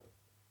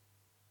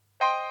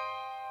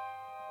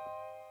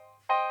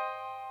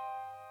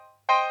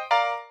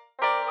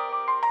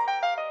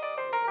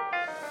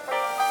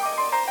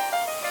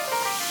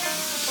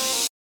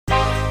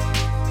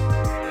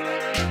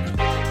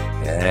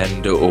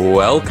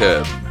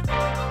welcome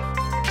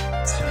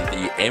to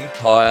the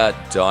Empire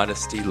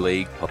Dynasty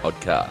League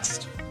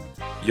podcast.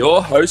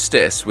 Your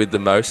hostess with the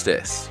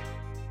mostess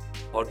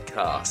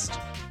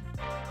podcast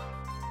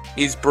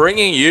is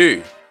bringing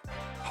you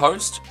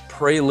post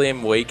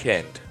prelim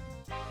weekend.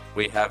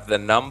 We have the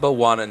number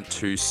 1 and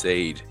 2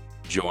 seed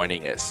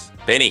joining us.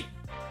 Benny,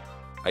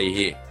 are you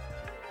here?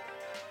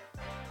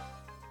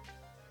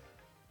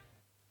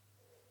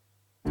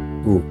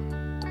 Ooh.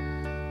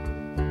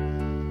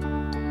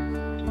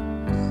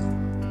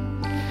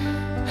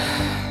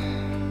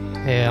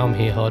 Yeah, I'm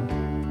here, Hod.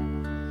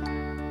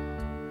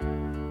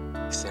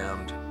 You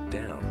sound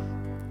down.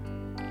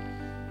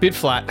 Bit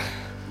flat.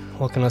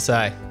 What can I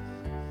say?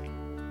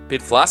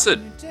 Bit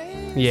flaccid.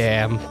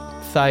 Yeah,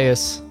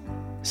 Thais,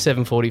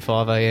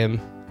 7:45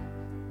 a.m.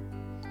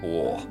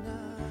 Oh.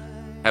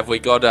 Have we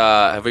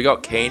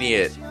got Keeney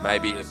at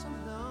maybe a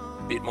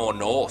bit more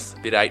north,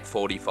 a bit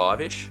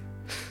 8:45-ish?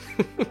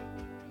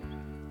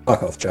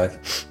 Fuck off, Jake.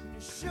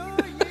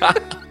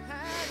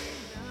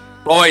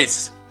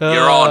 Boys,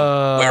 you're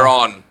on. We're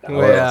on.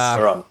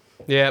 We're on.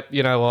 Yep,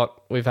 you know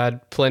what? We've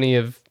had plenty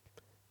of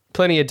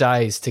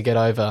days to get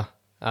over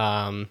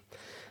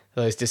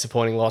those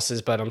disappointing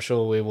losses, but I'm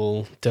sure we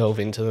will delve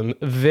into them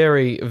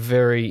very,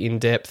 very in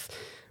depth.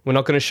 We're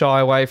not going to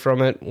shy away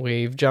from it.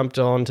 We've jumped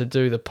on to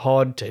do the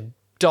pod, to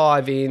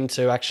dive in,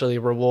 to actually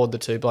reward the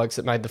two blokes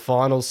that made the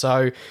final.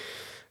 So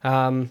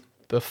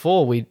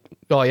before we...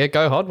 Oh, yeah,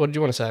 go, Hod. What did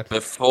you want to say?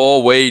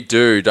 Before we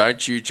do,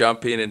 don't you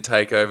jump in and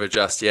take over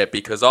just yet,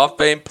 because I've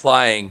been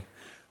playing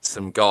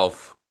some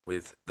golf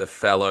with the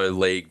fellow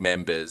league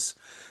members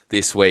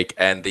this week,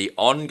 and the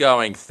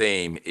ongoing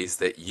theme is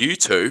that you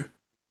two,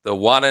 the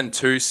 1 and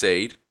 2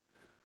 seed,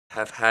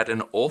 have had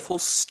an awful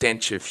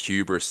stench of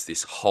hubris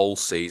this whole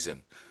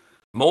season.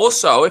 More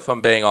so, if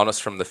I'm being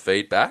honest from the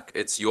feedback,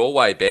 it's your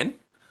way, Ben.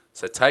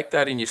 So take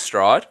that in your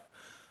stride.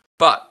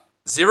 But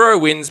 0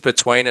 wins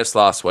between us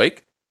last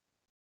week.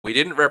 We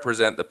didn't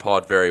represent the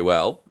pod very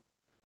well.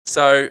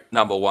 So,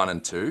 number 1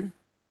 and 2,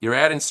 you're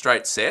out in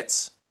straight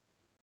sets,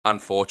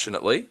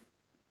 unfortunately.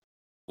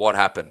 What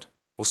happened?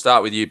 We'll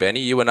start with you,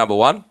 Benny. You were number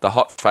 1, the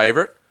hot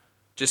favourite.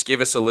 Just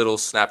give us a little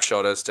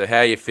snapshot as to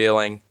how you're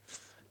feeling.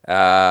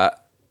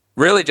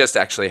 Really just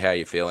actually how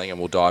you're feeling, and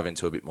we'll dive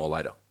into a bit more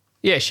later.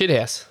 Yeah,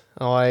 shithouse.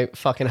 I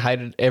fucking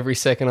hated every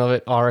second of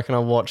it. I reckon I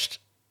watched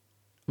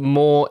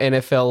more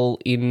NFL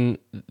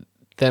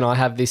than I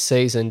have this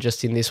season,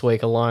 just in this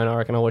week alone. I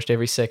reckon I watched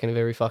every second of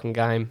every fucking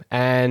game.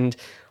 And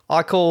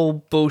I call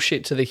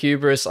bullshit to the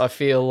hubris. I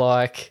feel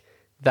like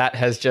that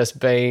has just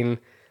been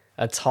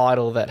a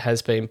title that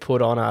has been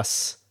put on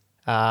us.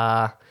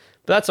 But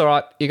that's all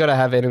right. You got to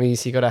have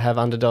enemies. You got to have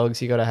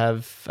underdogs. You got to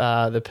have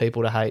the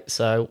people to hate.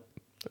 So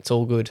it's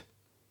all good.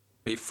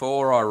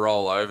 Before I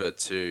roll over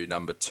to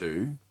number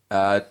 2,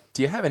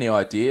 do you have any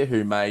idea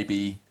who may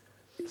be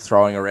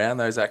throwing around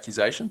those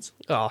accusations?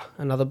 Oh,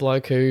 another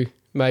bloke who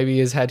maybe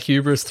has had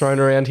hubris thrown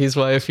around his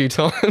way a few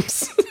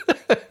times.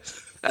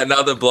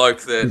 Another bloke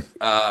that,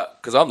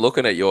 because I'm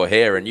looking at your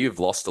hair and you've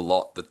lost a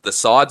lot. The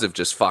sides have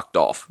just fucked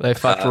off. They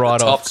fucked right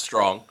the off. Top's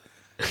strong.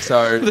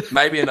 So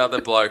maybe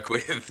another bloke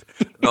with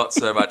not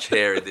so much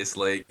hair in this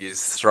league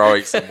is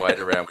throwing some weight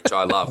around, which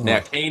I love.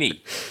 Now,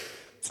 Keeney,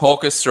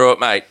 talk us through it,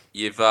 mate.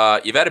 You've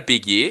had a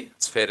big year,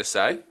 it's fair to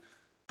say,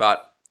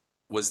 but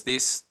was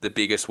this the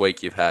biggest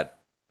week you've had?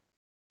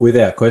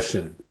 Without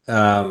question.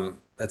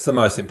 It's the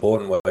most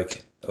important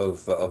week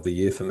of the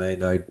year for me,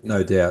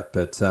 no doubt.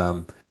 But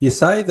you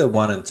say the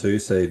 1 and 2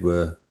 seed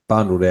were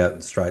bundled out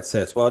in straight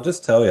sets. Well, I'll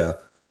just tell you,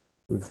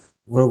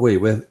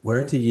 we're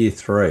into year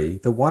 3.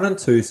 The 1 and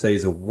 2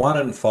 seeds are 1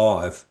 and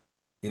 5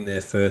 in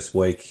their first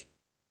week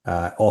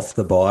off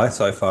the bye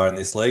so far in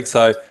this league.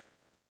 So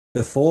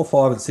the 4,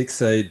 5, and 6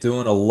 seed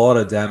doing a lot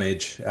of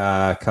damage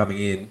coming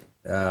in.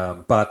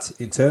 But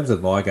in terms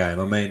of my game,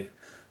 I mean,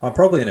 I'm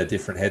probably in a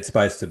different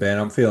headspace to Ben.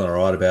 I'm feeling all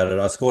right about it.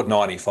 I scored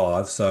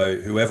 95, so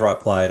whoever I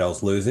played, I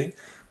was losing.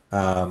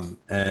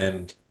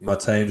 And my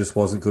team just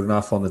wasn't good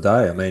enough on the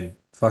day. I mean,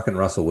 fucking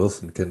Russell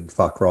Wilson can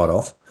fuck right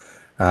off.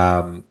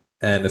 And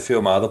a few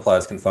of my other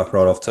players can fuck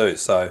right off too.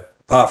 So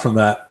apart from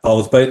that, I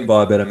was beaten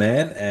by a better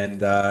man.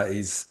 And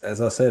he's,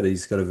 as I said,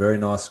 he's got a very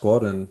nice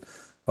squad. And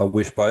I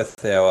wish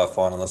both our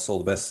finalists all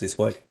the best this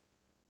week.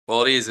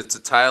 Well, it is. It's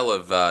a tale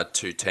of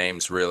two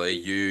teams, really.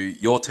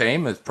 Your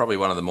team is probably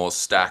one of the more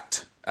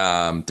stacked,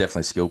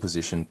 definitely skill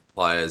position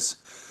players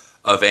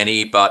of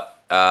any,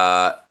 but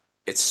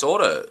it's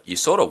you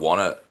sort of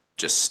want to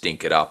just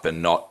stink it up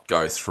and not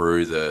go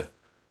through the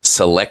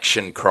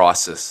selection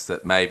crisis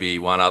that maybe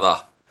one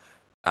other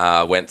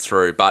went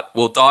through. But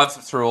we'll dive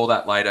through all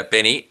that later.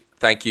 Benny,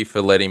 thank you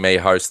for letting me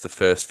host the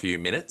first few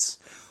minutes.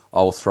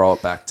 I'll throw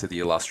it back to the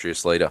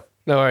illustrious leader.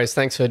 No worries.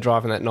 Thanks for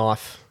driving that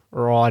knife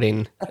right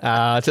in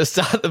to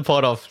start the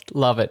pod off.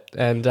 Love it.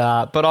 And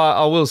but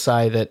I will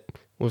say that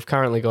we've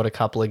currently got a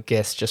couple of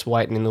guests just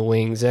waiting in the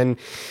wings. And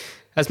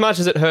as much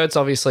as it hurts,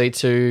 obviously,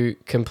 to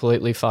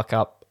completely fuck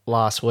up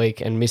last week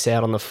and miss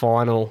out on the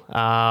final,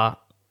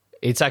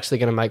 it's actually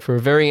going to make for a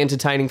very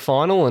entertaining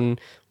final and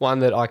one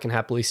that I can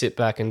happily sit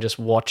back and just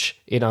watch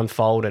it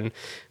unfold and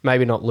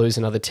maybe not lose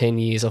another 10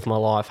 years of my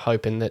life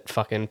hoping that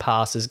fucking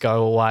passes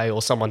go away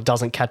or someone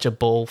doesn't catch a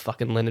ball,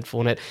 fucking Leonard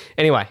Fournette.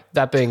 Anyway,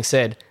 that being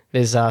said,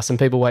 there's some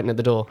people waiting at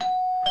the door.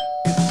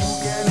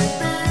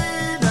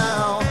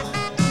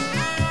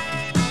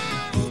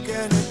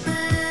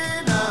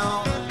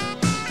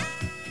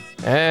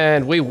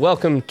 And we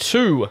welcome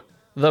to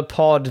the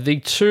pod the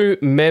two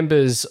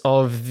members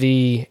of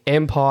the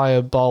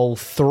Empire Bowl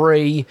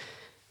 3.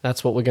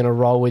 That's what we're going to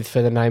roll with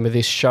for the name of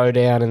this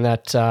showdown, and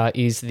that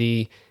is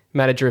the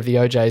manager of the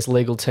OJ's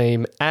legal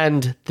team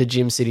and the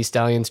Gym City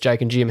Stallions.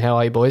 Jake and Jim, how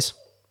are you, boys?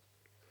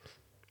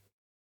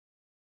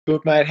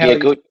 Good, mate. How are you?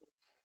 Good.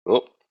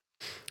 Oh.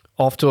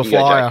 Off to a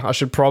flyer. I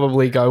should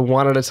probably go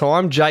one at a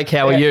time. Jake,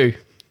 how are you?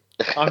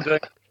 I'm doing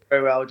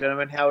very well,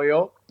 gentlemen. How are you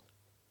all?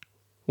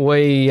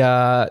 We,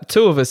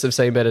 two of us have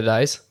seen better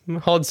days.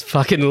 Hod's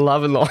fucking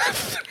loving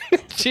life.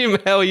 Jim,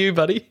 how are you,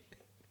 buddy?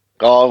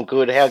 Oh, I'm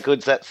good. How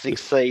good's that 6th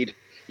seed?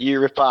 You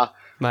ripper.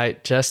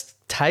 Mate, just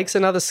takes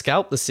another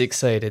scalp, the 6th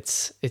seed.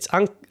 It's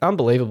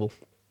unbelievable.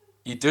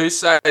 You do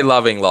say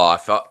loving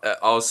life. I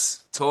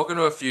was talking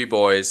to a few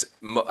boys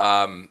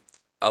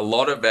a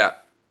lot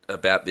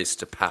about this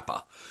to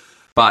Papa,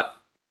 but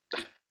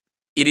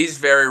it is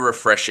very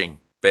refreshing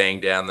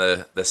being down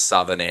the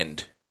southern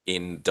end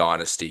in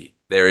Dynasty.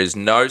 There is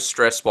no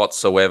stress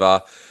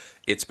whatsoever.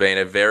 It's been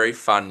a very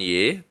fun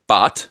year,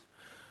 but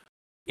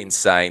in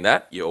saying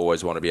that, you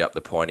always want to be up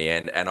the pointy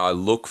end, and I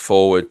look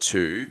forward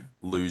to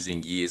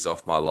losing years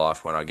off my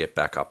life when I get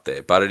back up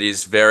there. But it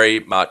is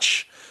very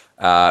much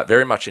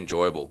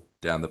enjoyable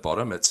down the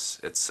bottom. It's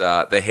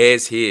the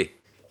hair's here,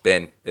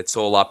 Ben. It's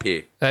all up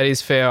here. That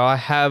is fair. I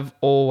have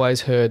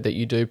always heard that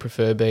you do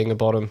prefer being a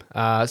bottom,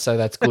 so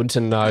that's good to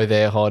know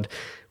there, Hod.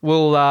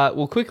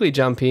 We'll quickly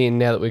jump in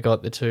now that we've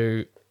got the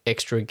two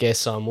extra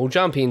guests on. We'll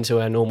jump into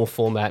our normal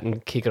format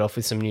and kick it off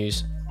with some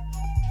news.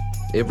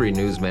 Every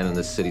newsman in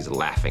this city's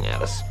laughing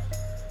at us,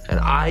 and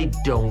I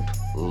don't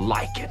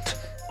like it.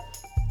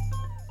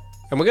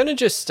 And we're going to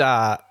just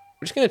we're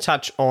just going to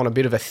touch on a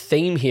bit of a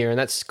theme here, and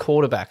that's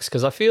quarterbacks,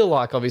 because I feel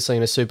like obviously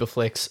in a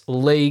Superflex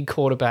league,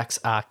 quarterbacks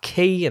are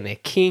key and they're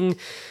king.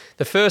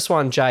 The first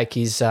one, Jake,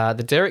 is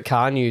the Derek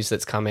Carr news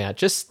that's come out.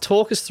 Just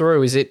talk us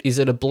through. Is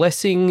it a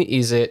blessing?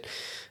 Is it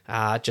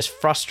just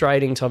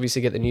frustrating to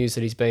obviously get the news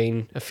that he's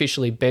been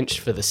officially benched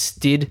for the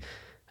STID?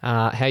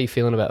 How are you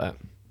feeling about that?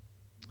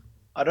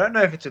 I don't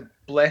know if it's a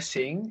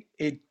blessing.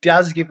 It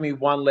does give me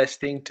one less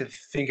thing to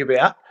think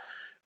about,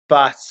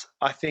 but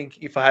I think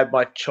if I had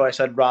my choice,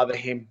 I'd rather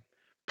him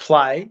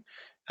play.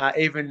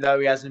 Even though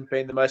he hasn't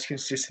been the most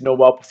consistent or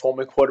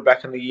well-performing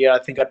quarterback in the year, I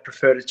think I'd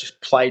prefer to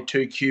just play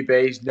two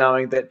QBs,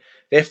 knowing that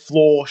their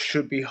floor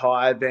should be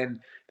higher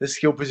than the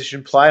skill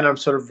position play, and I'm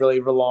sort of really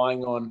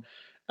relying on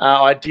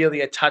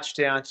ideally a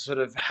touchdown to sort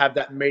of have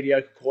that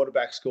mediocre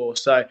quarterback score.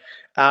 So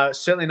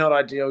certainly not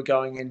ideal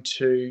going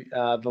into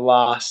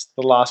the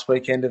last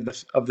weekend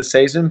of the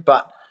season,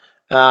 but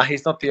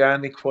he's not the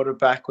only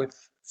quarterback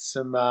with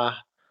some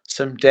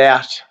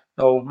doubt.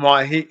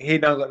 He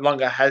no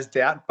longer has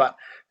doubt, but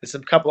there's a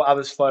couple of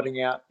others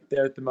floating out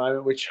there at the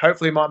moment, which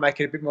hopefully might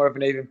make it a bit more of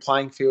an even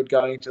playing field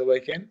going into the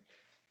weekend.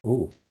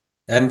 Ooh,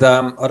 and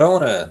I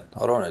don't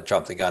want to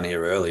jump the gun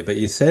here early, but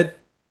you said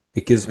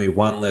it gives me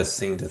one less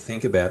thing to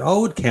think about. I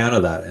would counter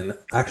that and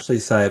actually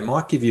say it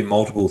might give you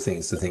multiple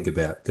things to think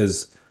about,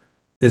 because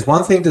there's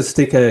one thing to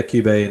stick a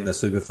QB in the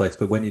Superflex,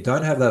 but when you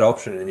don't have that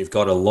option and you've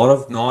got a lot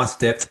of nice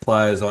depth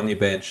players on your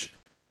bench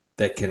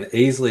that can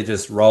easily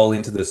just roll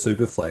into the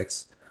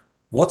Superflex,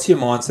 what's your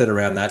mindset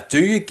around that?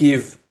 Do you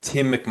give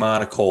Tim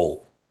McMahon a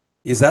call?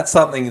 Is that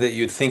something that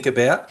you'd think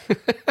about?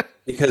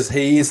 Because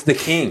he is the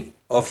king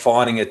of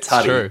finding a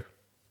tutty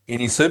in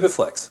his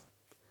Superflex.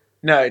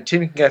 No,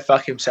 Tim can go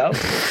fuck himself.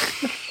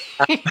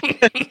 I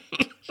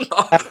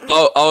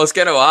was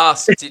going to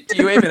ask, do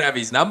you even have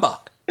his number?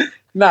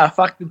 No,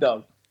 fuck the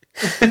dog.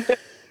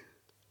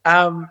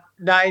 No,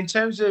 in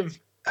terms of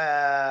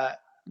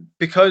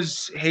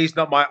because he's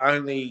not my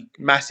only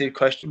massive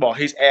question. Well,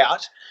 he's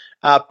out.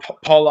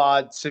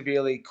 Pollard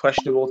severely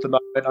questionable at the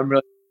moment. I'm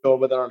really sure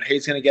whether or not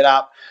he's going to get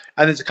up,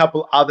 and there's a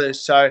couple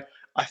others. So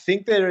I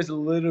think there is a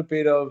little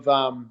bit of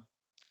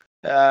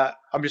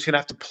I'm just going to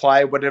have to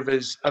play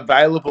whatever's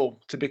available,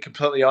 to be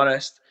completely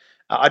honest.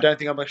 I don't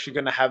think I'm actually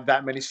going to have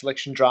that many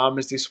selection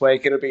dramas this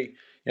week. It'll be,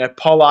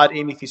 Pollard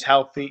in if he's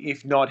healthy.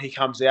 If not, he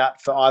comes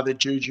out for either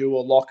Juju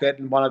or Lockett,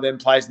 and one of them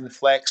plays in the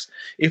flex.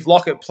 If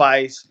Lockett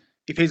plays,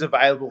 if he's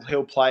available,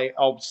 he'll play.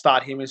 I'll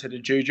start him instead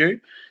of Juju.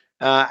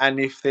 And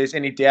if there's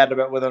any doubt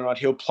about whether or not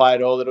he'll play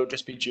at all, it'll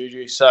just be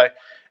Juju. So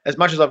as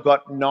much as I've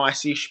got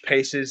nice-ish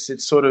pieces,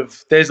 it's sort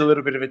of, there's a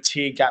little bit of a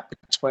tier gap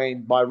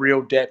between my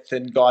real depth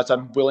and guys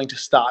I'm willing to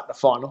start in the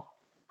final.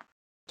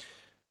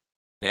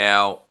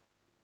 Now,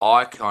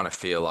 I kind of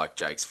feel like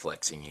Jake's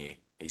flexing here.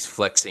 He's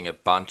flexing a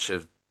bunch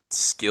of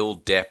skill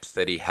depth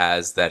that he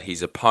has that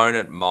his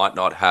opponent might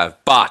not have.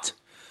 But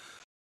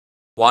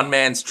one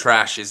man's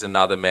trash is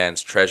another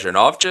man's treasure. And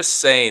I've just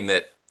seen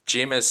that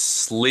Jim has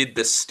slid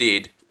the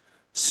STID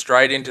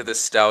straight into the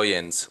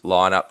Stallions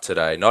lineup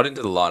today. Not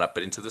into the lineup,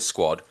 but into the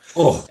squad.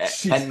 Oh,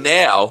 And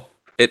now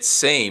it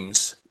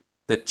seems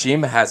that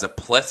Jim has a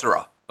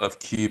plethora of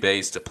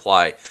QBs to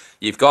play.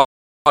 You've got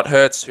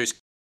Hurts, who's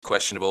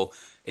questionable.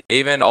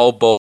 Even old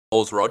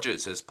Balls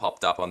Rogers has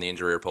popped up on the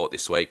injury report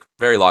this week.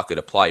 Very likely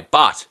to play.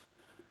 But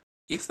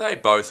if they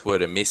both were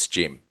to miss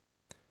Jim,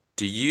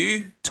 do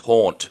you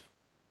taunt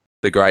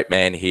the great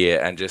man here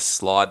and just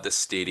slide the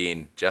steed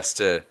in just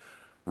to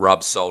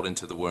rub salt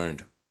into the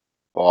wound?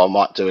 Well, I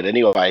might do it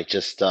anyway.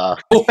 Just a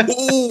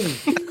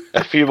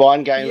few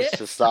mind games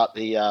to start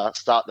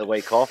the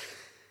week off.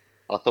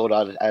 I thought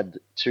I'd add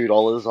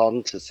 $2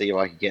 on to see if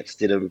I could get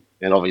Stidham,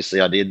 and obviously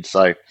I did.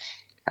 So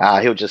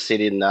he'll just sit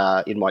in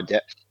my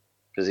depth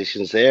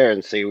positions there,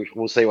 and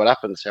we'll see what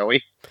happens, shall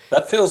we?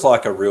 that feels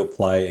like a real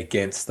play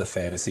against the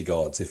fantasy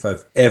gods, if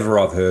I've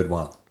heard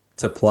one.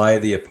 To play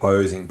the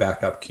opposing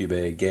backup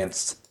QB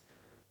against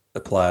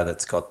the player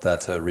that's got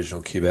that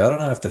original QB. I don't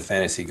know if the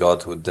fantasy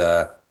gods would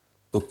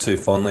look too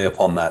fondly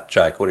upon that.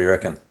 Jake, what do you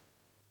reckon?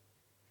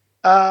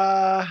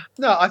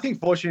 No, I think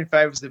fortune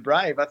favours the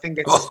brave. I think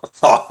it's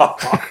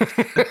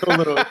a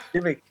little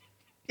gimmick.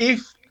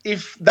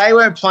 If they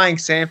weren't playing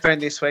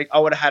Sanford this week, I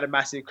would have had a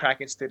massive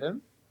crack at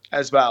Stidham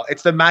as well.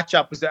 It's the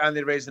matchup was the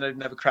only reason I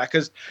didn't have a crack,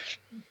 because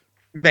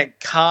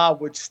Carr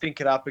would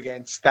stink it up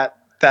against that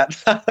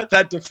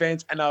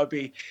defense, and I would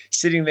be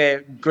sitting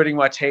there gritting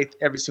my teeth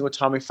every single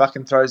time he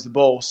fucking throws the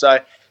ball. So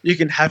you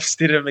can have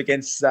Stidham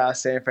against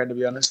Sanford, to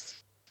be honest.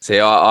 See,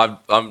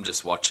 I'm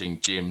just watching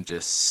Jim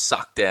just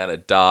suck down a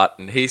dart,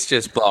 and he's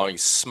just blowing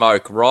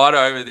smoke right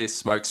over this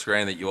smoke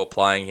screen that you're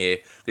playing here.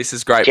 This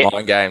is great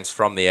mind games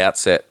from the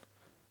outset.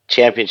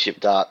 Championship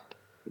dart.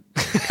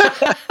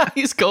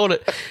 He's called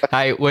it.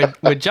 Hey,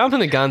 we're jumping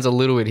the guns a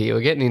little bit here.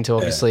 We're getting into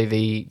obviously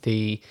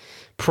the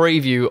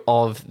preview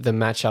of the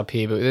matchup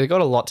here, but they've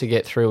got a lot to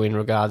get through in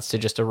regards to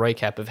just a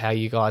recap of how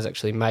you guys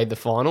actually made the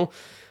final.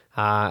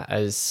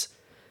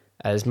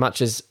 As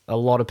much as a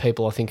lot of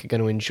people, I think, are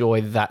going to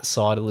enjoy that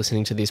side of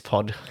listening to this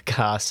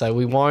podcast. So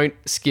we won't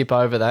skip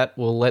over that.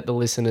 We'll let the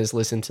listeners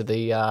listen to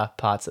the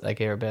parts that they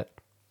care about.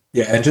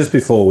 Yeah, and just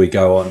before we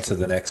go on to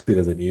the next bit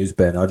of the news,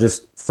 Ben, I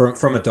just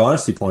from a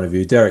dynasty point of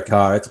view, Derek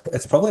Carr,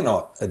 it's probably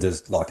not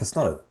it's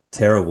not a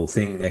terrible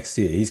thing next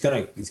year. He's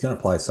gonna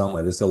play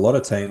somewhere. There's a lot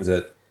of teams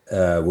that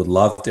would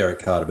love Derek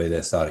Carr to be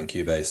their starting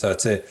QB. So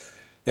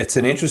it's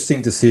an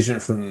interesting decision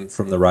from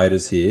the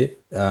Raiders here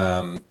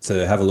to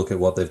have a look at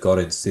what they've got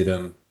in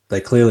Stidham.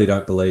 They clearly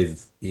don't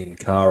believe in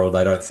Carr, or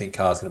they don't think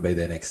Carr's going to be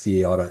there next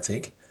year, I don't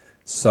think.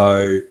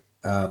 So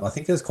I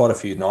think there's quite a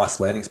few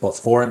nice landing spots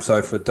for him.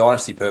 So for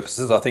dynasty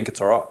purposes, I think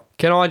it's all right.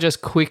 Can I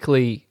just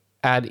quickly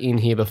add in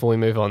here before we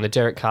move on, the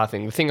Derek Carr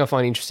thing? The thing I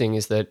find interesting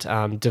is that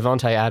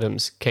Devontae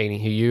Adams,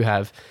 Keeney, who you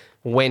have,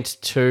 went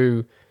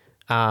to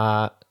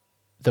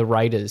the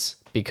Raiders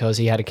because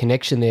he had a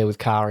connection there with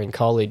Carr in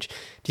college.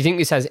 Do you think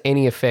this has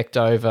any effect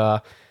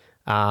over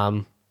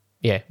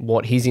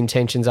what his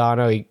intentions are? I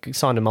know he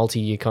signed a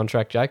multi-year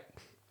contract, Jake.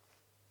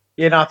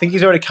 Yeah, no, I think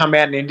he's already come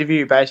out in an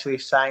interview basically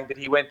saying that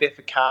he went there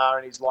for Carr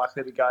and he's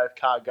likely to go if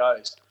Carr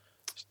goes.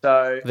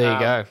 So there you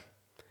go.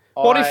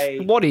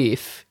 What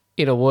if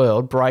in a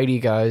world Brady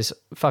goes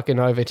fucking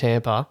over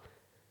Tampa,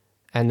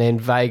 and then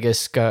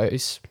Vegas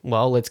goes,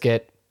 well, let's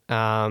get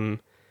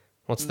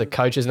what's the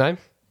coach's name?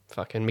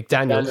 Fucking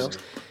McDaniels.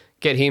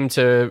 Get him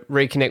to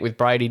reconnect with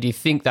Brady. Do you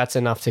think that's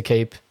enough to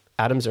keep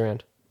Adams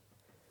around?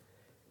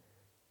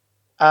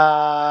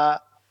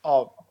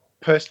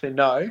 Personally,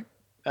 no.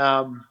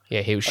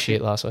 Yeah, he was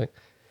shit last week.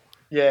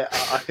 Yeah,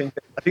 I think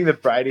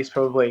that Brady's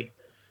probably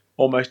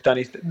almost done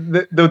his.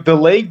 The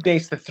league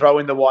needs to throw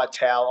in the white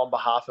towel on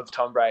behalf of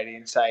Tom Brady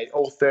and say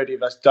all 30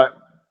 of us don't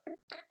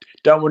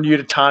want you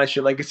to tarnish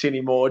your legacy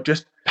anymore.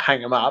 Just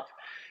hang him up.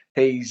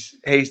 He's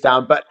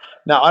done. But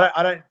no,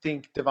 I don't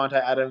think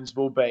Devontae Adams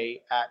will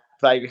be at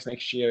Vegas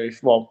next year.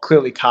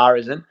 Clearly Carr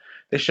isn't.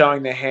 They're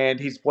showing their hand.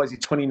 He's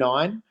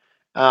 29.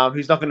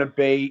 He's not going to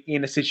be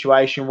in a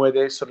situation where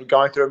they're sort of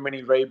going through a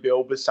mini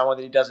rebuild with someone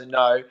that he doesn't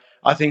know.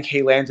 I think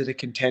he lands at a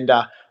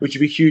contender, which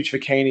would be huge for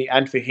Keeney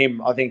and for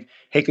him. I think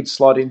he could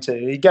slot into.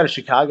 He'd go to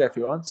Chicago if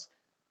he wants.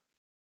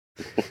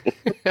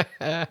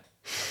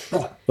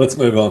 Let's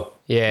move on.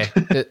 Yeah,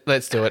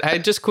 let's do it. Hey,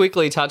 just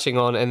quickly touching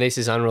on, and this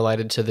is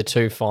unrelated to the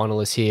two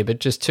finalists here, but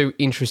just two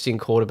interesting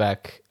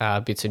quarterback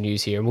bits of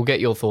news here, and we'll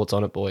get your thoughts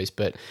on it, boys.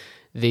 But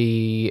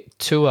the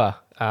Tua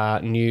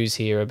news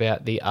here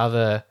about the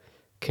other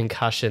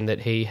concussion that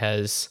he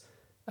has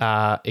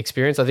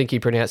experienced. I think he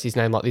pronounced his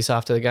name like this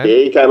after the game. Yeah,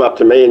 he came up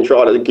to me and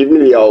tried to give me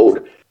the old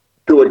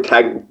Tua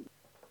tag,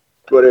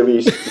 whatever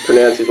you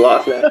pronounce his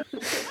last name.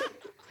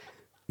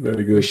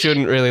 Very good. We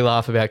shouldn't really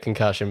laugh about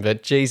concussion,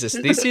 but Jesus,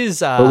 this is...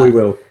 But we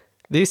will.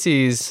 This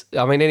is,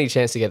 I mean, any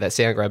chance to get that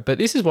sound grab, but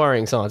this is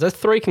worrying signs. That's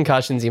 3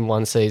 concussions in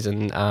one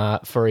season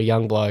for a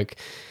young bloke.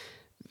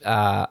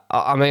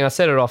 I mean, I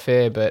said it off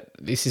air, but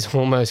this is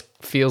almost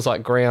feels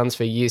like grounds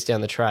for years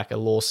down the track, a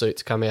lawsuit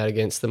to come out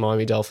against the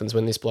Miami Dolphins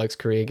when this bloke's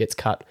career gets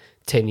cut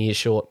 10 years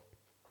short.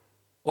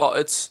 Well,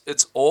 it's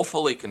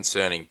awfully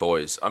concerning,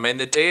 boys. I mean,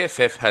 the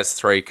DFF has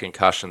 3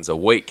 concussions a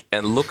week,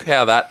 and look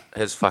how that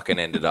has fucking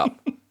ended up.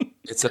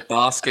 It's a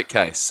basket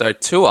case. So,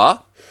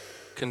 Tua,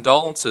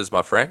 condolences,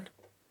 my friend.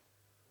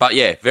 But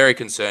yeah, very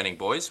concerning,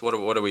 boys. What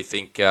do we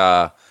think?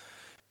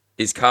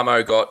 Is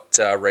Camo got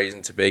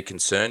reason to be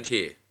concerned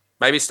here?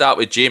 Maybe start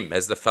with Jim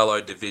as the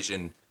fellow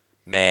division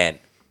man.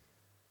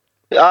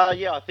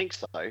 Yeah, I think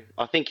so.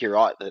 I think you're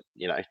right that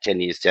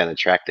 10 years down the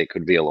track there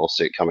could be a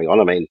lawsuit coming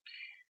on. I mean,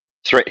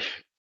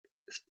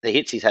 the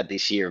hits he's had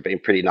this year have been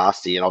pretty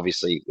nasty, and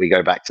obviously we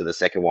go back to the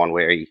second one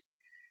where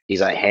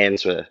his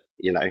hands were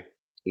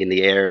in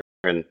the air,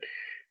 and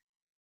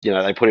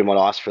they put him on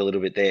ice for a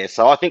little bit there.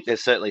 So I think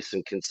there's certainly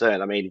some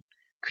concern. I mean,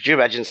 could you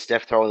imagine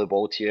Steph throwing the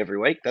ball to you every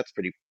week? That's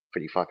pretty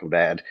fucking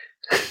bad.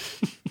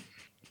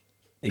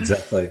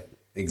 Exactly.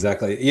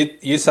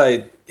 You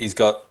say he's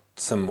got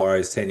some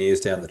worries 10 years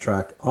down the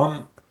track.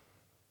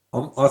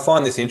 I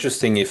find this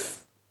interesting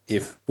if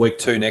week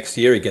 2 next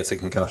year he gets a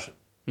concussion.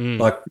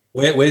 Like,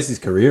 where's his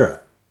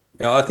career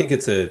at? I think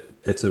it's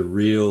a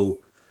real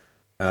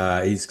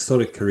his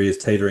sort of career's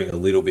teetering a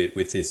little bit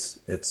with this.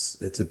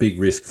 It's a big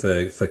risk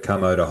for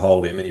Camo to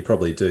hold him, and you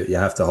probably do. You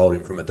have to hold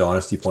him from a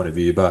dynasty point of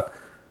view, but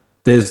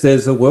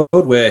there's a world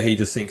where he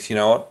just thinks, you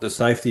know what, the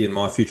safety in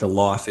my future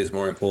life is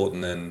more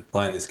important than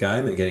playing this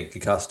game and getting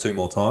concussed 2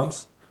 more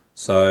times.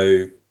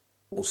 So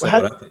we'll see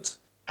what happens.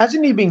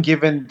 Hasn't he been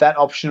given that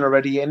option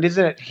already? And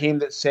isn't it him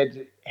that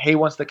said he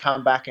wants to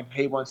come back and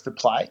he wants to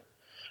play?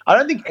 I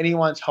don't think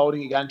anyone's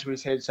holding a gun to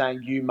his head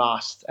saying you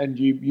must and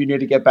you need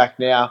to get back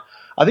now.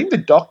 I think the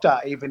doctor,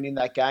 even in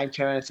that game,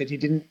 turned around and said he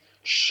didn't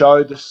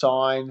show the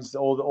signs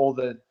or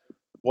the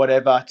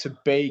whatever to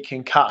be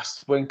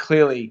concussed when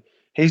clearly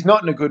he's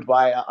not in a good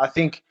way. I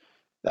think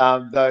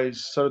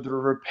those sort of the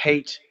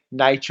repeat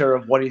nature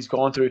of what he's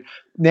gone through.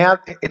 Now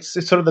it's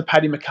sort of the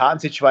Paddy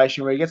McCartan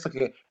situation where he gets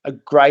like a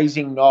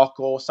grazing knock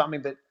or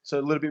something that's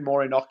a little bit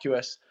more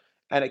innocuous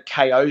and it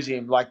KOs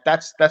him. Like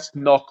that's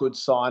not a good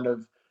sign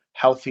of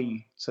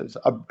healthy, so it's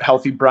a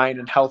healthy brain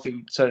and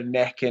healthy sort of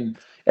neck and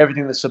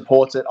everything that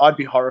supports it. I'd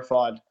be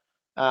horrified.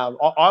 I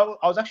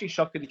was actually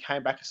shocked that he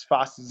came back as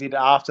fast as he did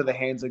after the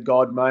hands of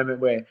God moment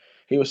where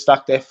he was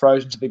stuck there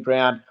frozen to the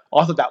ground.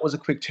 I thought that was a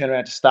quick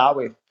turnaround to start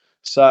with.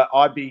 So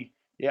I'd be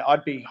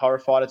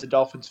horrified as a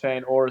Dolphins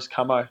fan or as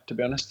Camo, to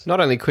be honest. Not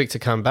only quick to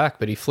come back,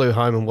 but he flew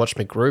home and watched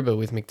MacGruber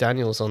with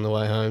McDaniels on the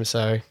way home.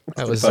 So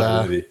that was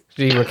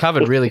he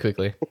recovered really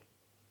quickly.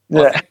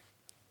 Yeah.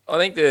 I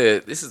think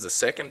this is the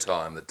second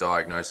time the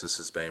diagnosis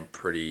has been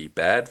pretty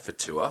bad for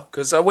Tua.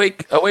 Because are we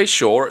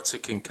sure it's a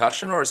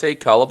concussion, or is he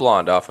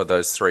colourblind after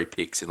those 3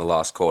 picks in the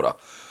last quarter?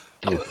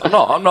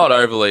 I'm not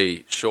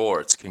overly sure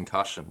it's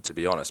concussion, to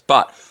be honest.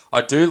 But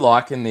I do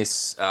like in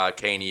this,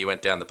 Keeney, you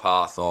went down the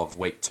path of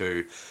week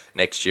 2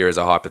 next year as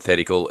a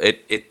hypothetical.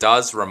 It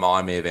does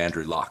remind me of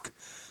Andrew Luck.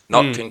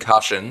 Not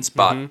concussions,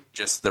 but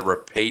just the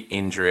repeat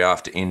injury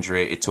after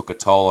injury. It took a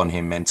toll on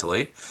him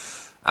mentally.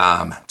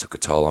 Took a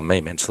toll on me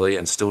mentally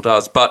and still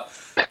does. But,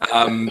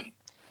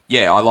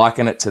 I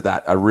liken it to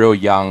that. A real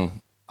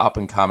young,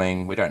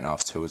 up-and-coming, we don't know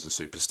if Tua's a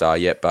superstar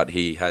yet, but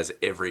he has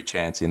every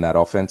chance in that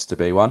offense to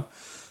be one.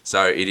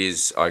 So it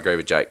is, I agree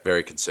with Jake,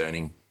 very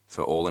concerning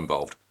for all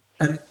involved.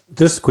 And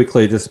just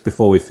quickly, just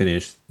before we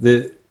finish,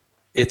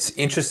 it's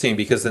interesting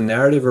because the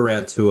narrative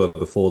around Tua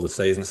before the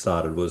season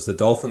started was the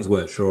Dolphins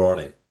weren't sure on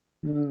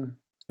him.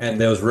 And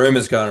there was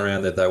rumours going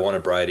around that they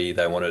wanted Brady,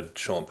 they wanted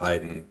Sean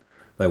Payton,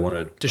 they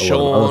wanted Deshaun, a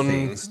lot of other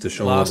things.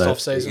 Deshaun last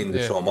offseason,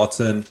 Deshaun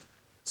Watson.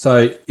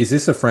 So is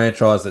this a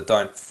franchise that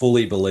don't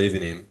fully believe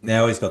in him?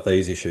 Now he's got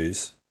these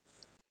issues.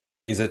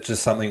 Is it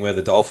just something where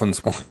the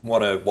Dolphins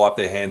want to wipe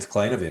their hands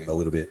clean of him a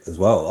little bit as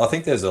well? I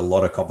think there's a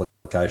lot of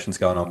complications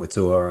going on with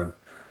Tua.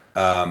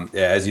 And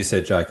as you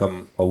said, Jake,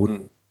 I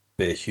wouldn't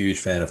be a huge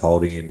fan of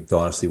holding him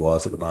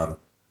dynasty-wise at the moment.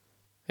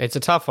 It's a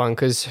tough one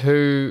because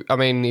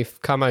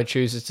if Camo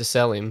chooses to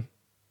sell him,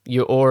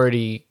 you're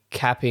already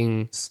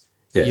capping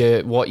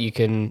what you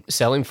can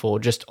sell him for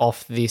just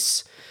off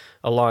this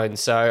alone.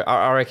 So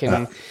I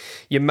reckon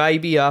you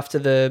maybe after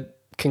the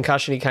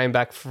concussion he came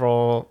back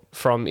from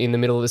in the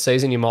middle of the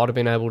season, you might have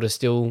been able to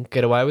still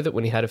get away with it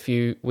when he had a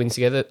few wins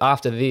together.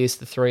 After this,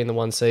 the 3 in the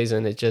 1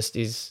 season, it just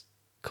is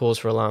cause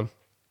for alarm.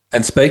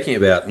 And speaking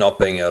about not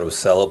being able to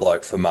sell a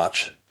bloke for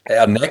much,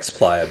 our next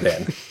player,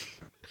 Ben.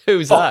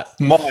 Who's that?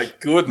 My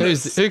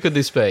goodness. Who could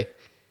this be?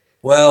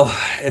 Well,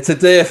 it's a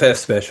DFF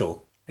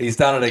special. He's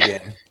done it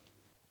again.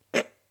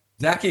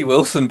 Zachy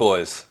Wilson,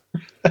 boys.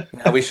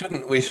 Now we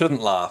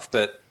shouldn't laugh,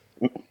 but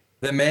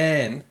the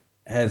man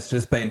has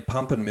just been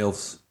pumping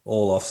MILFs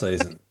all off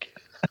season,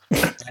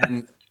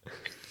 and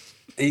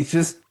he's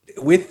just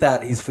with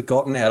that he's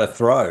forgotten how to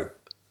throw.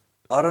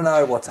 I don't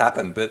know what's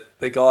happened, but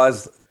the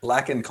guy's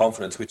lacking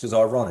confidence, which is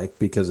ironic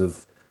because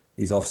of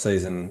his off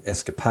season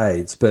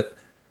escapades. But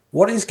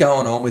what is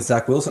going on with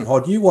Zach Wilson?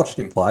 Hod, you watched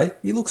him play.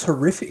 He looks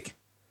horrific.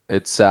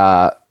 It's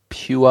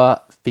pure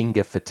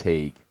finger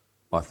fatigue,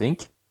 I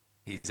think.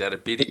 He's had a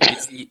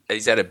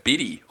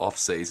bitty off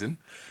season.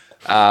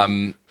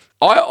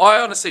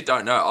 I honestly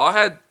don't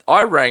know.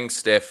 I rang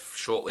Steph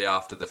shortly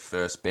after the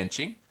first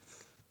benching,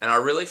 and I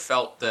really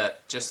felt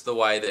that just the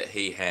way that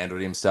he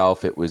handled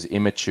himself, it was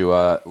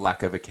immature,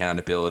 lack of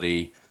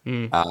accountability.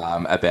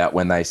 About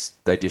when they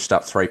dished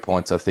up 3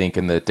 points, I think,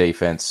 and the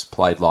defense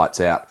played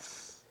lights out.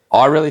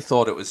 I really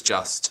thought it was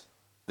just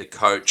the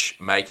coach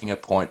making a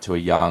point to a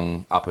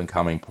young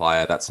up-and-coming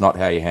player. That's not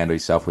how you handle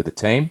yourself with a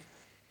team.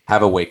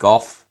 Have a week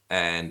off,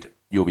 and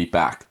you'll be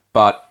back.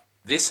 But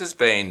this has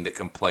been the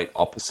complete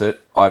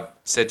opposite. I've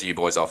said to you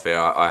boys off air,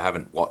 I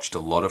haven't watched a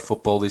lot of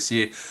football this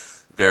year,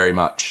 very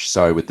much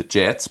so with the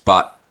Jets,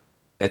 but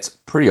it's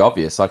pretty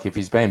obvious. Like, if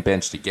he's been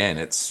benched again,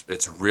 it's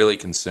really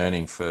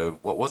concerning for,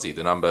 what was he,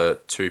 the number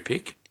 2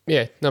 pick?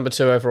 Yeah, number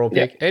 2 overall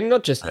pick. And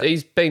not just,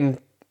 he's been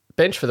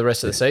benched for the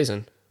rest of the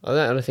season. I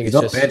don't think He's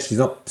not benched, he's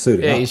not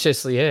suited up. He's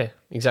just,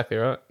 exactly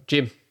right.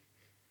 Jim?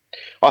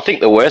 I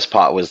think the worst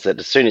part was that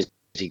as soon as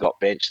he got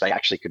benched, they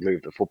actually could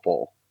move the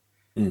football.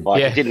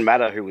 It didn't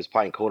matter who was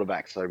playing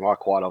quarterback. So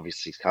Mike White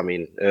obviously come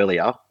in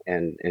earlier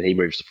and he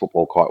moves the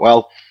football quite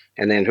well.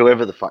 And then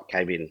whoever the fuck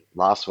came in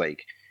last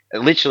week,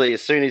 literally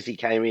as soon as he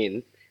came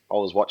in, I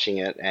was watching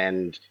it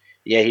and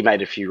he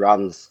made a few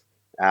runs.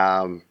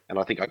 And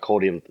I think I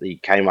called him the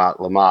Kmart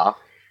Lamar,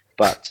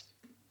 but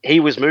he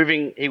was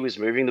moving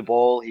the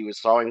ball. He was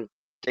throwing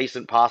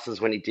decent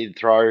passes when he did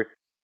throw.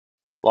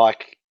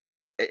 Like,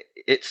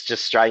 it's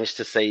just strange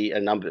to see a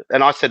number.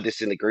 And I said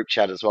this in the group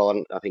chat as well.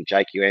 And I think,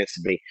 Jake, you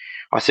answered me.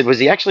 I said, was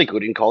he actually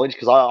good in college?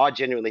 Because I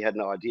genuinely had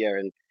no idea.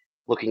 And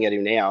looking at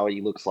him now,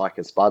 he looks like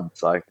a spud.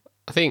 So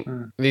I think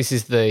this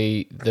is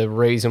the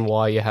reason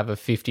why you have a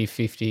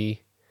 50-50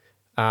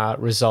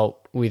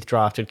 result with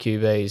drafted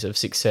QBs of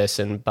success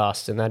and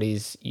bust, and that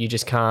is you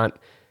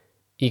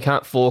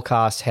can't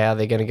forecast how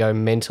they're going to go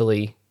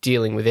mentally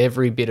dealing with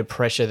every bit of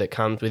pressure that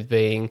comes with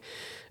being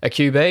a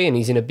QB, and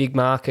he's in a big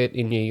market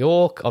in New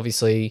York.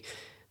 Obviously,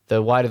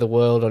 the weight of the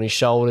world on his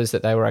shoulders,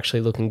 that they were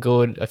actually looking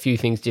good. A few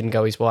things didn't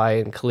go his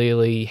way, and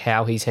clearly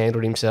how he's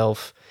handled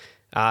himself,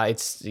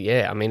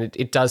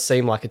 it does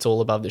seem like it's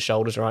all above the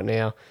shoulders right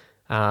now.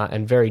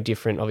 And very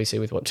different, obviously,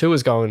 with what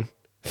Tua's going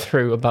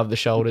through above the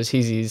shoulders.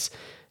 His is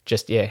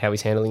just, how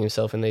he's handling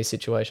himself in these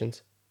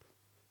situations.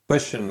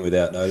 Question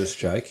without notice,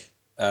 Jake.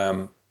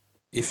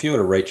 If you were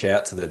to reach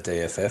out to the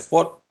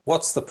DFF,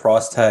 what's the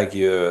price tag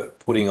you're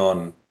putting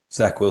on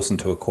Zach Wilson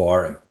to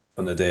acquire him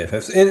from the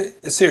DFF? And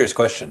a serious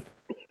question.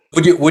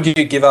 Would you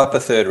give up a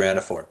third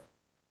rounder for him?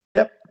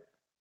 Yep.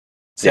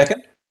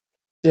 Second?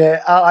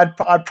 Yeah,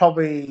 I'd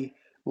probably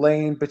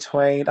lean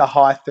between a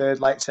high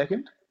third, late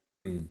second.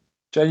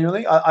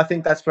 Genuinely, I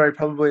think that's where he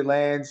probably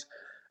lands.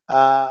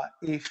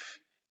 If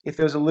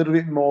there was a little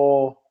bit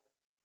more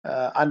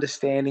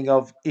understanding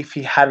of if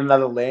he had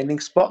another landing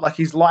spot, like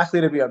he's likely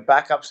to be a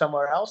backup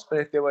somewhere else. But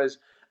if there was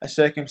a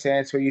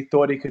circumstance where you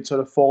thought he could sort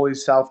of fall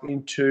himself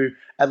into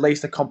at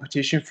least a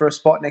competition for a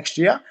spot next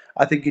year,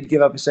 I think you'd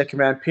give up a second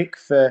round pick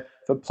for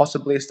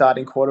possibly a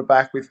starting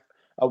quarterback with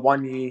a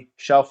 1-year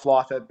shelf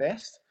life at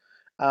best.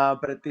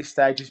 But at this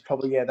stage, he's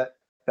probably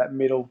that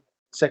middle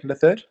second to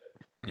third.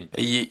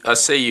 I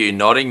see you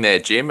nodding there,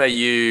 Jim. Are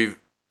you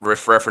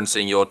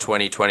referencing your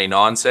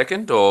 2029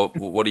 second, or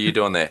what are you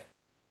doing there?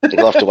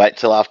 You'll have to wait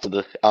till after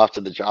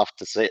the draft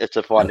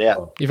to find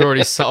out. You've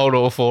already sold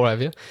all 4,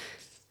 have you?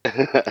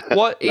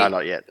 No,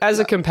 not yet. As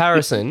a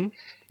comparison,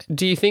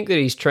 do you think that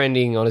he's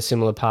trending on a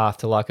similar path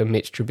to like a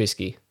Mitch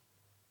Trubisky?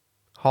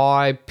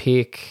 High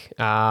pick,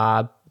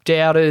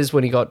 doubters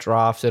when he got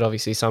drafted.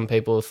 Obviously, some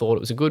people thought it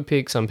was a good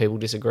pick, some people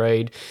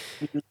disagreed,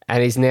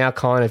 and he's now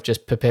kind of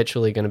just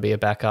perpetually going to be a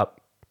backup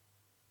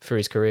for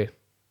his career.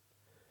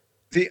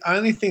 The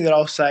only thing that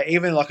I'll say,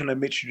 even like on a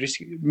Mitch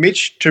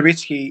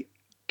Trubisky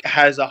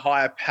has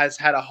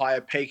had a higher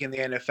peak in the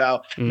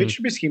NFL.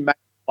 Mitch Trubisky made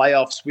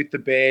playoffs with the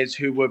Bears,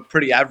 who were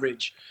pretty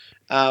average.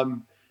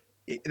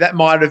 That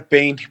might have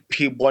been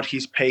what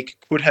his peak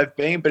could have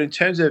been, but in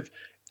terms of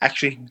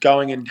actually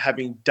going and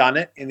having done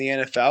it in the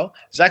NFL,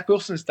 Zach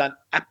Wilson's done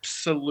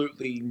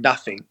absolutely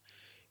nothing.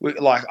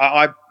 Like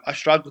I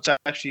struggle to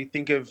actually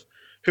think of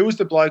who was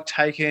the bloke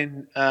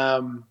taken.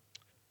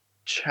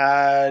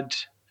 Chad,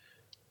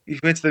 he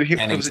went to the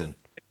Pennington.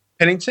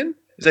 Pennington,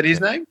 is that his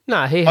name?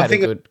 No, he had a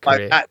good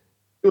career.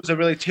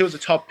 He was a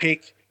top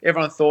pick.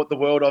 Everyone thought the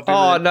world of him.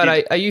 Oh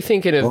no! Are you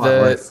thinking of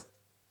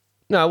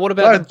No, what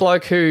about the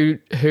bloke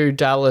who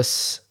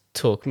Dallas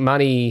took,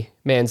 Money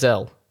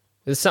Manziel?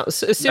 There's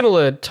a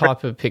similar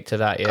type of pick to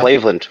that, yeah.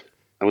 Cleveland.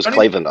 It was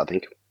Cleveland, I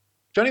think.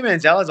 Johnny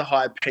Manziel has a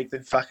higher pick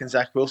than fucking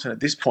Zach Wilson at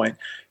this point.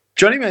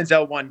 Johnny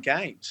Manziel won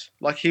games.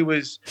 Like Tim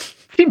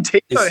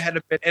Tebow had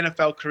a better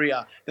NFL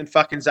career than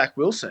fucking Zach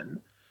Wilson.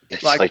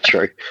 That's so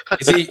true.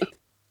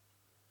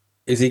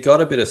 Is he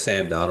got a bit of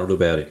Sam Darnold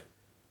about him?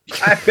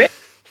 I bet.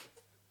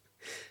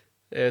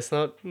 Yeah, it's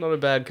not a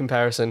bad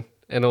comparison,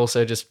 and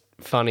also just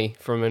funny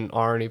from an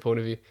irony point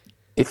of view.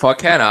 If I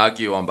can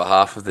argue on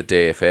behalf of the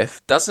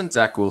DFF, doesn't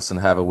Zach Wilson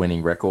have a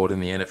winning record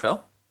in the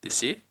NFL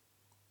this year?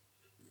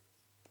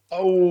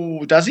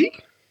 Oh, does he?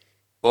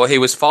 Well, he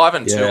was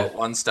 5-2 Yeah. at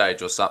one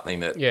stage or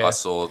something that Yeah. I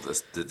saw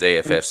the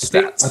DFF I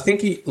stats.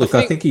 think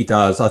he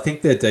does. I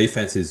think their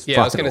defense is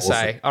Yeah, I was fucking going to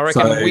awesome. say. I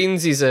reckon So,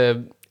 wins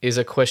is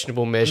a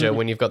questionable measure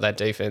when you've got that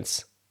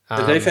defense.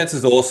 the defense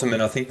is awesome,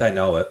 and I think they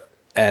know it,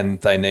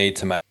 and they need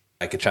to make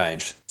a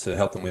change to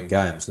help them win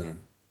games. And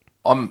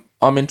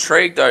I'm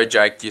intrigued though,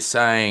 Jake. You're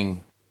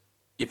saying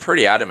you're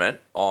pretty adamant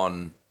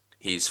on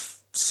his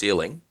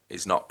ceiling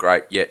is not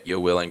great, yet you're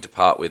willing to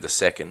part with a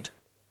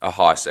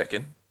high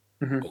second,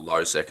 or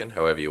low second,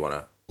 however you want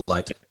to.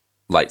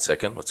 Late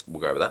second.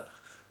 We'll go with that.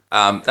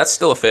 That's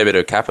still a fair bit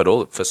of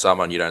capital for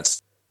someone you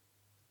don't.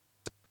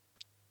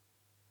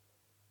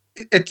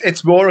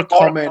 It's more a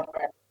comment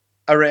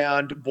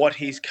around what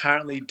he's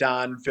currently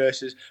done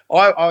versus.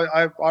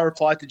 I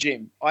replied to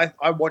Jim.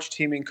 I watched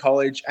him in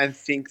college and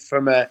think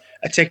from a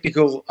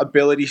technical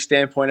ability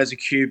standpoint as a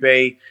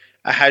QB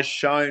has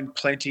shown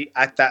plenty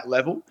at that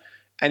level.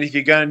 And if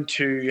you're going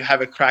to have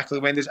a crack,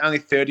 when there's only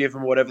 30 of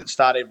them or whatever that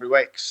start every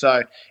week.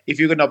 So if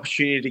you've got an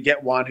opportunity to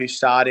get one who's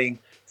starting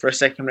for a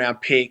second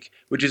round pick,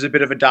 which is a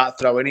bit of a dart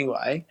throw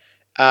anyway,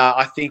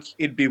 I think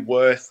it'd be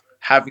worth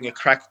having a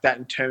crack at that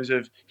in terms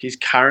of his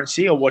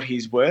currency or what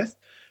he's worth.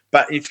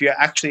 But if you're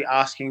actually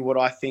asking what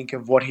I think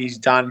of what he's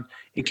done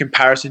in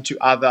comparison to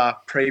other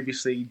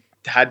previously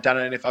had done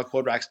NFL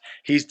quarterbacks,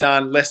 he's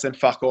done less than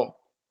fuck all.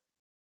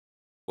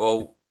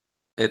 Well,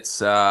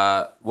 it's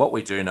what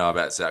we do know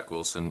about Zach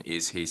Wilson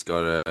is he's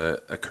got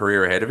a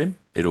career ahead of him.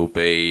 It'll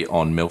be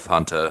on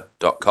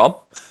milfhunter.com.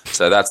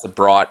 So that's the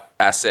bright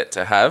asset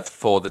to have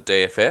for the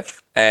DFF.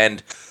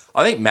 And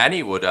I think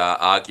Manny would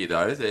argue,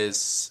 though,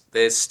 there's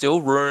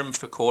still room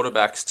for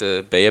quarterbacks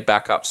to be a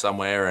backup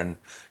somewhere and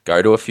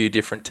go to a few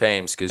different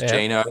teams because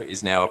Geno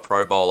is now a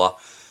Pro Bowler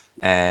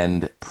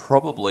and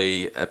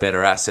probably a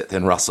better asset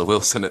than Russell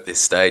Wilson at this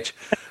stage,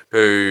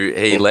 who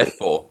he left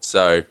for.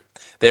 So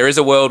there is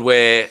a world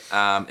where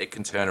it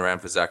can turn around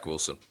for Zach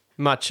Wilson.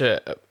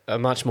 A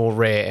much more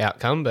rare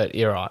outcome, but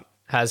you're right.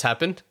 Has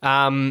happened.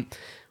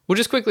 We'll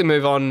just quickly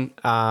move on.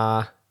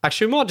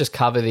 Actually, we might just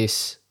cover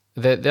this.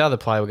 The other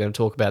player we're going to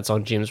talk about is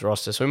on Jim's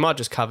roster, so we might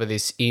just cover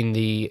this in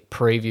the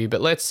preview. But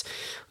let's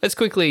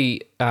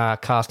quickly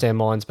cast our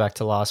minds back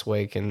to last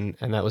week, and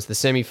that was the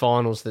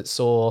semi-finals that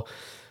saw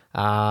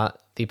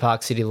the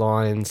Park City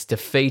Lions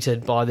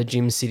defeated by the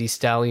Gym City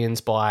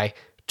Stallions by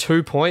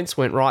 2 points,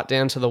 went right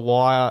down to the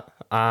wire.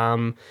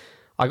 I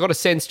got a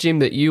sense, Jim,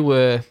 that you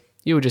were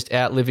just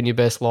out living your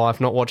best life,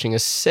 not watching a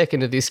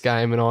second of this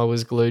game, and I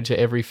was glued to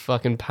every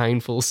fucking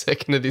painful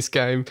second of this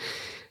game.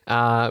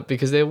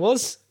 Because there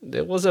was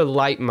a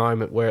late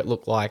moment where it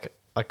looked like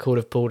I could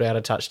have pulled out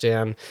a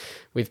touchdown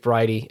with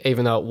Brady,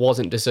 even though it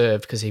wasn't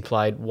deserved because he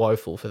played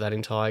woeful for that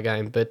entire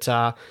game. But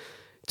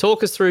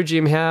talk us through,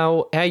 Jim,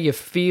 how you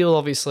feel,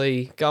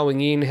 obviously, going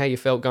in, how you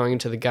felt going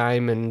into the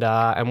game, and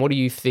what do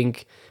you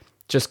think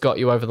just got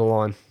you over the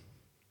line?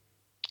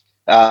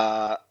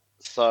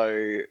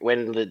 So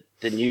when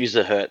the news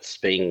of Hurts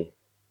being,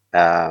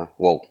 being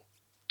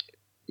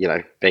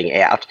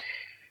out,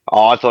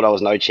 I thought I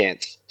was no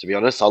chance, to be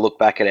honest. I look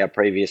back at our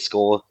previous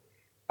score.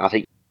 I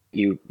think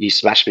you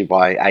smashed me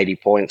by 80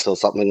 points or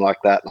something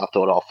like that. And I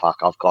thought, oh fuck,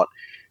 I've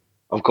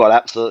got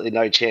absolutely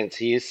no chance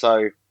here.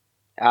 So,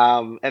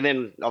 and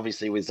then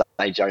obviously with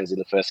Zay Jones in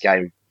the first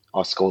game,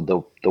 I scored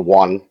the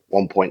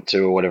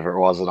 1.2 or whatever it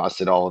was, and I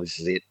said, oh, this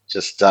is it.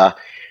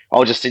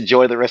 I'll just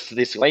enjoy the rest of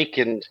this week.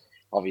 And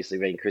obviously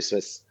being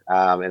Christmas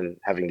and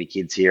having the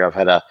kids here, I've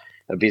had a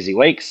busy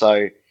week.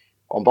 So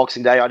on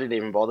Boxing Day, I didn't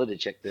even bother to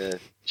check the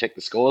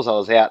scores. I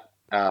was out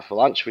for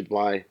lunch with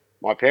my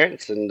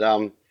parents, and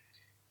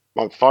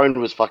my phone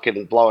was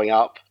fucking blowing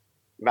up.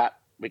 Matt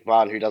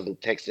McMahon, who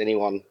doesn't text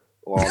anyone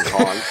or on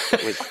time,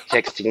 was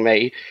texting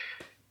me,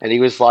 and he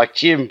was like,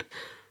 "Jim,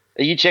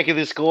 are you checking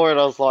the score?" And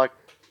I was like,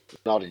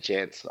 "Not a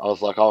chance." I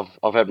was like,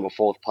 "I've had my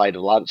fourth plate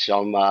of lunch.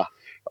 I'm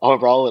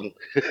rolling.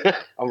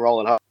 I'm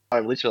rolling home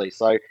literally."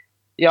 So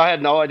yeah, I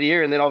had no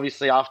idea. And then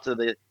obviously after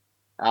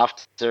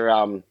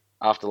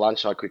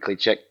lunch, I quickly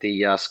checked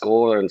the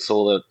score and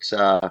saw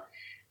that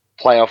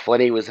playoff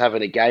Lenny was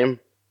having a game,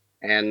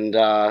 and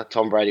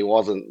Tom Brady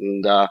wasn't.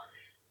 And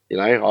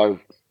I'll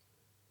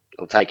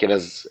take it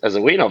as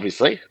a win.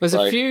 Obviously, There's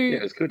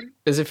it's good.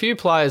 There's a few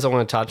players I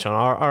want to touch on.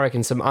 I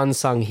reckon some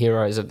unsung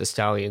heroes of the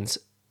Stallions.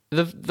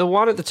 The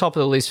one at the top of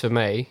the list for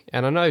me,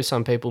 and I know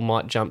some people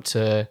might jump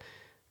to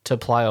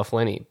playoff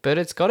Lenny, but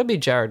it's got to be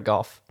Jared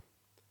Goff.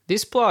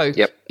 This bloke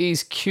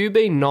is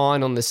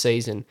QB9 on the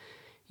season.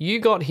 You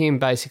got him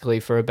basically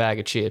for a bag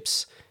of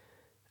chips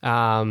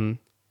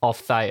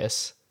off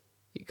Thais.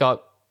 You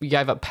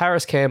gave up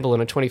Paris Campbell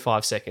in a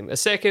 25-second. A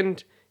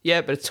second,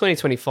 yeah, but it's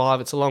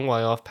 2025. It's a long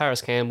way off.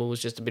 Paris Campbell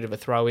was just a bit of a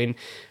throw-in.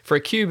 For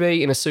a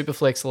QB in a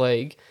Superflex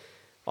league,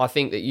 I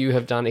think that you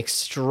have done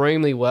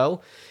extremely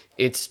well.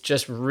 It's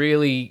just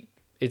really,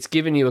 it's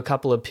given you a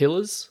couple of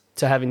pillars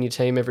to have in your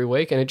team every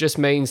week, and it just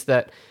means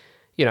that,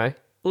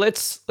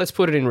 let's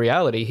put it in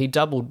reality. He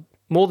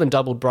more than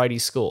doubled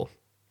Brady's score.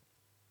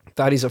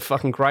 That is a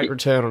fucking great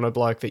return on a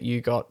bloke that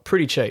you got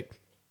pretty cheap.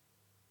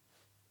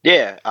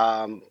 Yeah,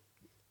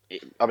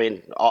 I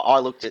mean, I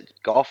looked at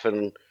Goff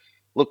and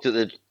looked at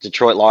the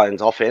Detroit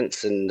Lions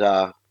offense and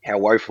how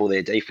woeful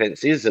their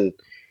defense is, and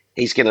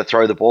he's going to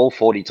throw the ball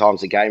 40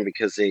 times a game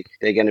because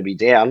they're going to be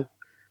down.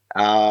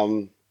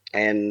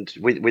 And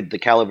with the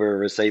caliber of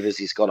receivers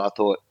he's got, I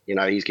thought,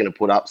 he's going to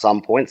put up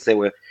some points. There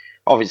were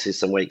obviously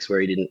some weeks where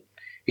he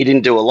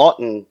didn't do a lot,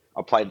 and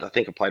I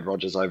think I played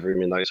Rodgers over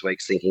him in those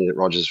weeks, thinking that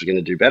Rodgers was going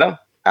to do better.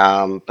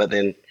 But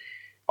then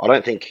I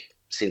don't think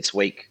since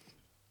week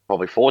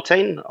probably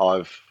 14,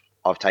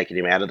 I've taken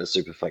him out of the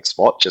Superflex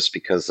spot just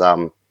because,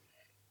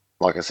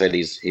 like I said,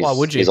 his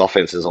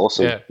offense is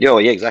awesome. Yeah,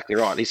 exactly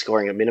right. He's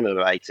scoring a minimum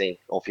of 18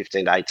 or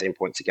 15 to 18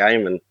 points a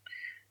game, and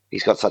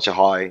he's got such a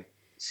high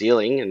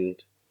ceiling,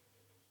 and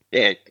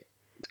yeah,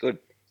 it's good.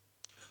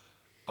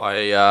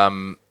 I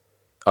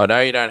know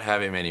you don't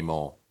have him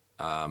anymore,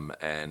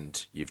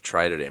 and you've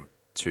traded him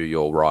to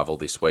your rival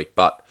this week,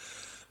 but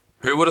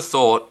who would have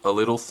thought a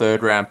little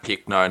third-round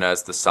pick known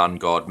as the Sun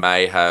God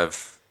may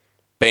have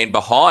been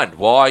behind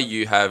why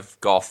you have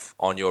Goff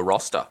on your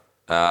roster?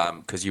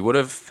 Because you would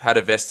have had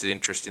a vested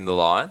interest in the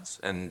Lions,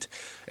 and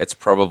it's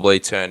probably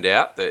turned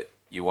out that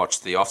you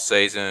watched the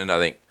off-season. I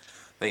think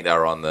they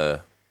were on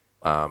the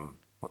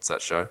what's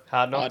that show?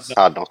 Hard Knocks.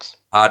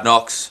 Hard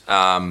Knocks.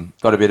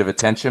 Got a bit of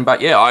attention,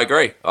 but yeah, I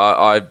agree.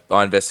 I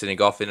invested in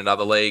Goff in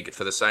another league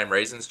for the same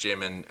reasons,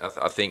 Jim, and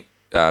I think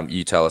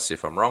you tell us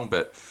if I'm wrong,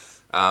 but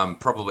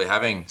probably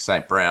having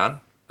St. Brown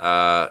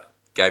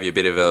gave you a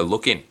bit of a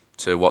look in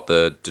to what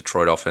the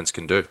Detroit offense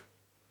can do.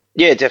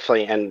 Yeah,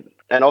 definitely,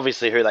 and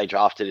obviously who they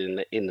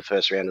drafted in the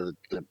first round of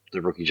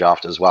the rookie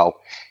draft as well.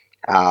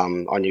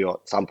 I knew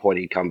at some point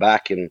he'd come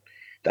back and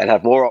they'd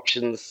have more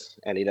options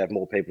and he'd have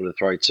more people to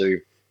throw to.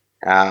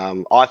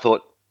 I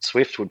thought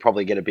Swift would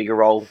probably get a bigger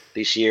role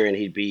this year and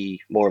he'd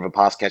be more of a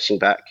pass catching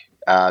back.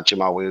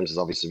 Jamal Williams has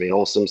obviously been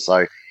awesome,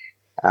 so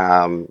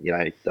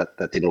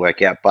that didn't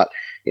work out. But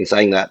in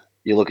saying that,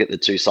 you look at the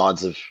two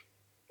sides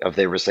of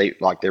their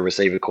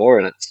receiver core,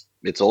 and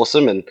it's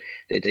awesome, and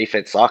their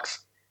defense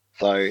sucks.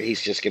 So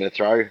he's just going to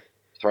throw,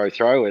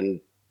 and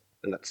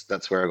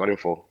that's where I got him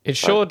for. It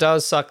sure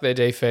does suck their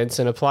defense,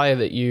 and a player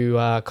that you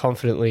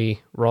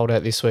confidently rolled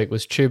out this week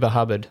was Chuba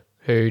Hubbard,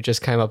 who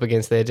just came up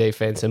against their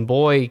defense, and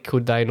boy,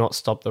 could they not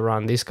stop the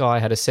run. This guy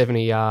had a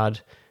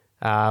 70-yard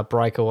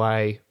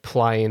breakaway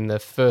play in the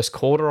first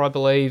quarter, I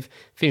believe,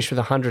 finished with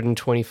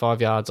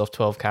 125 yards off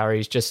 12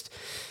 carries, just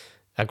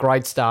a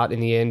great start in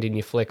the end in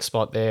your flex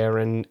spot there,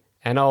 and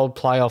an old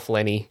playoff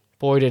Lenny.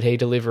 Boy, did he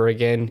deliver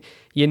again.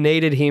 You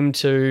needed him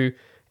to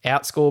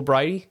outscore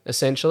Brady,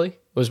 essentially,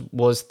 was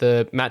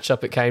the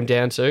matchup it came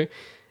down to.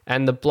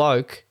 And the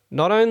bloke,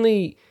 not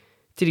only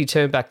did he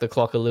turn back the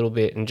clock a little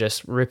bit and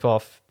just rip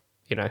off,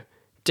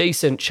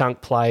 decent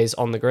chunk plays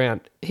on the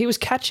ground, he was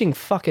catching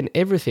fucking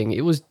everything.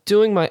 It was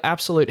doing my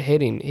absolute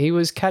head in. He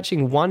was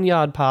catching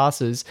 1-yard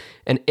passes,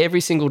 and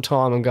every single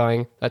time I'm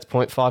going, that's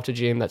 0.5 to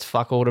Jim, that's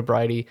fuck all to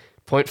Brady,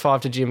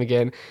 0.5 to Jim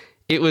again.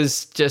 It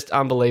was just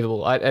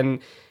unbelievable.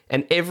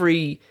 And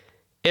every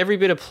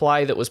bit of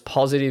play that was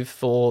positive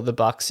for the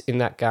Bucks in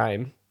that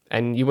game,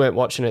 and you weren't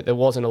watching it, there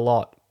wasn't a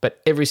lot, but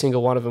every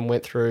single one of them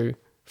went through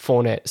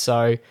Fournette.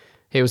 So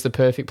he was the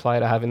perfect player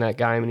to have in that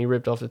game, and he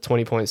ripped off the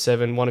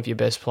 20.7, one of your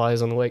best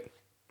players on the week.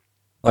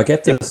 I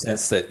get the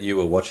sense that you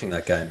were watching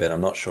that game, Ben.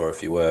 I'm not sure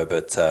if you were,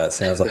 but it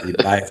sounds like you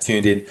may have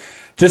tuned in.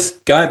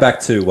 Just going back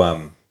to,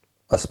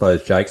 I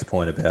suppose, Jake's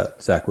point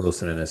about Zach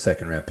Wilson and a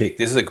second-round pick,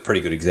 this is a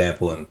pretty good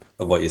example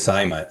of what you're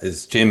saying, mate,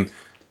 is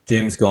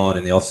Jim's gone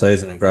in the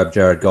off-season and grabbed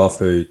Jared Goff,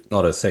 who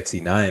not a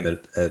sexy name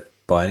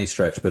by any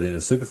stretch, but in a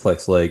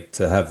Superflex league,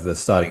 to have the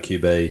starting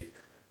QB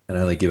and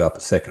only give up a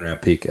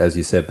second-round pick, as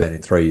you said, Ben,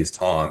 in 3 years'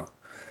 time.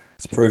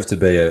 It's proved to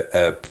be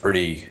a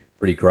pretty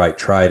great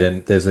trade,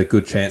 and there's a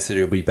good chance that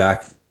he'll be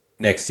back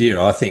next year.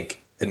 I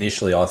think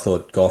initially I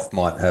thought Goff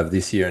might have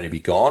this year and he'd be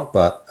gone,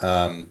 but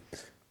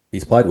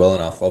he's played well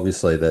enough,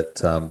 obviously,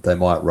 that they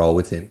might roll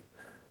with him.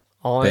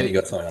 Ben, you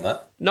got something on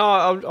that? No,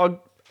 I'd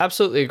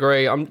absolutely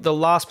agree. The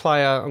last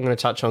player I'm going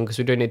to touch on, because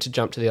we do need to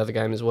jump to the other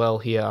game as well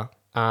here,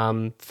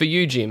 for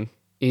you, Jim,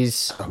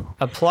 is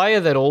a player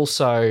that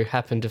also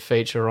happened to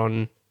feature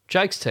on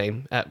Jake's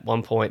team at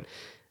one point,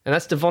 and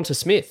that's Devonta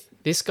Smith.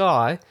 This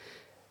guy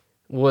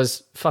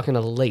was fucking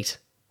elite.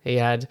 He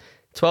had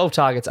 12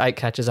 targets, 8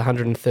 catches,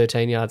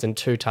 113 yards and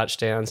 2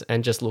 touchdowns,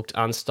 and just looked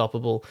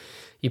unstoppable.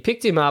 You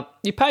picked him up.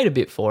 You paid a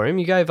bit for him.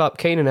 You gave up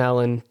Keenan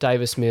Allen,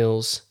 Davis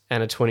Mills,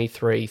 and a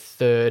 23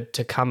 third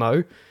to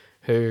Camo,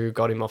 who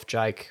got him off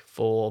Jake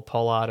for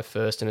Pollard, a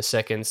first and a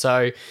second.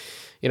 So,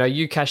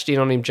 you cashed in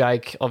on him,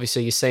 Jake.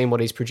 Obviously, you're seeing what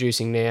he's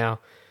producing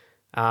now.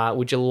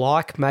 Would you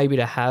like maybe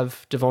to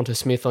have Devonta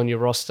Smith on your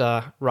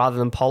roster rather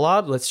than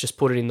Pollard? Let's just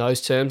put it in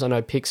those terms. I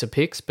know picks are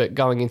picks, but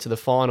going into the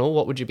final,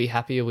 what would you be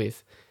happier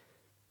with?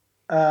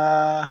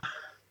 Man,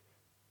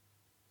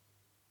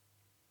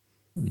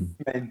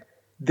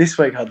 this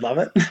week I'd love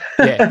it.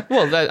 Yeah.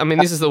 Well,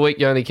 this is the week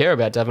you only care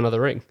about to have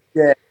another ring.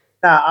 Yeah.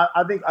 No,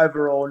 I think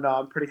overall,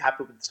 I'm pretty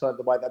happy with sort of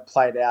the way they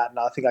played out, and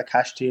I think I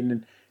cashed in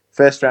and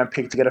first round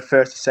pick to get a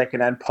first, a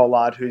second, and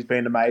Pollard, who's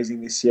been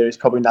amazing this year. Is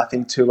probably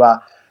nothing to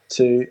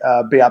to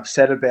be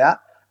upset about.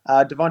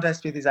 Devontae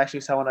Smith is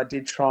actually someone I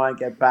did try and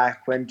get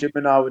back when Jim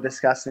and I were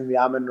discussing the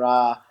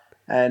Amon-Ra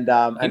and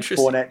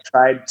Fournette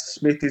trade.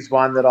 Smith is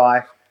one that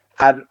I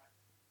had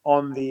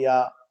on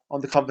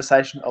the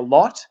conversation a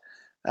lot,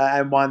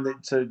 and one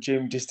that sort of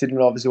Jim just didn't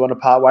obviously want to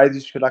part ways,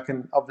 which I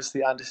can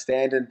obviously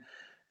understand.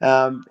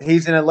 And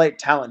he's an elite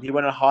talent. He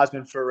won a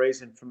Heisman for a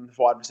reason from the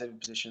wide receiver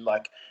position.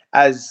 Like,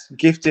 as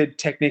gifted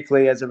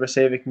technically as a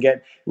receiver can get,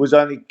 it was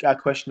only a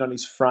question on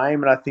his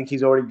frame, and I think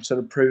he's already sort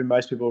of proven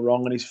most people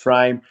wrong on his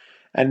frame.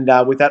 And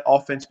with that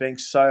offense being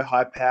so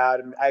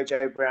high-powered and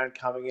A.J. Brown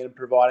coming in and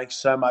providing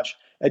so much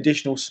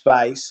additional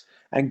space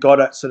and got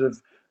it sort of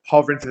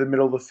hovering through the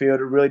middle of the field,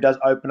 it really does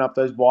open up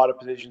those wider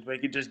positions where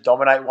he can just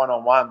dominate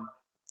one-on-one.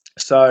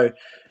 So,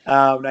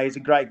 no, he's a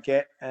great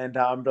get, and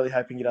I'm really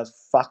hoping he does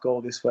fuck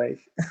all this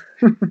week.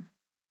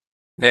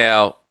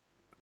 Now,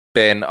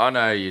 Ben, I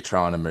know you're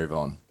trying to move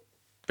on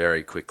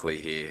very quickly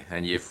here,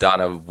 and you've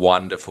done a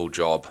wonderful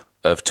job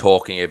of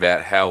talking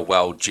about how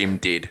well Jim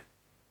did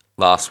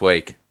last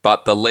week.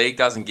 But the league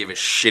doesn't give a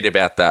shit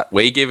about that.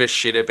 We give a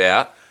shit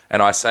about,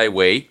 and I say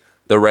we,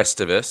 the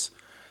rest of us,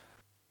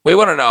 we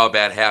want to know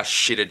about how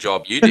shit a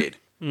job you did.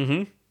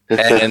 Mm-hmm.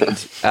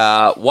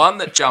 And one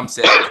that jumps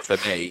out for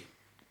me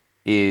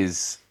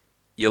is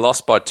you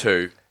lost by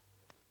 2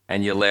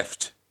 and you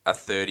left a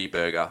 30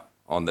 burger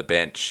on the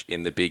bench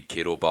in the big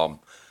Kittle bomb.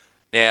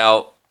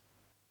 Now,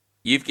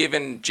 you've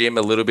given Jim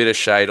a little bit of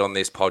shade on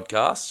this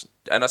podcast,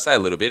 and I say a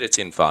little bit, it's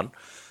in fun,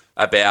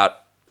 about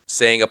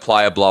seeing a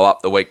player blow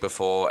up the week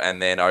before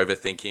and then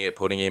overthinking it,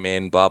 putting him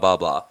in, blah, blah,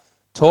 blah.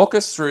 Talk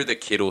us through the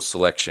Kittle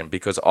selection,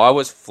 because I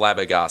was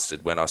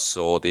flabbergasted when I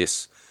saw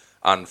this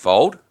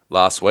unfold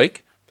last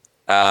week.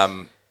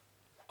 I'm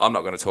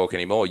not going to talk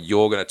anymore.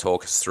 You're going to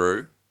talk us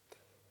through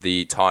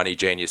the tiny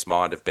genius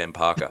mind of Ben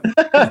Parker.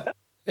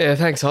 Yeah,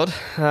 thanks, Hod.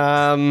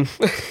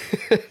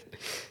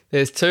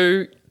 There's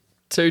two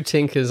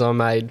tinkers I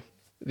made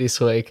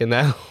this week, and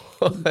that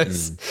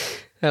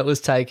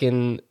was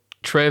taking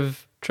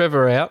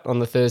Trevor out on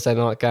the Thursday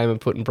night game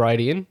and putting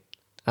Brady in.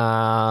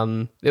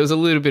 There was a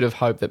little bit of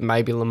hope that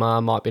maybe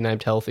Lamar might be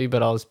named healthy,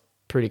 but I was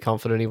pretty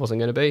confident he wasn't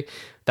going to be.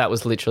 That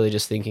was literally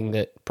just thinking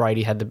that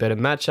Brady had the better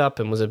matchup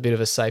and was a bit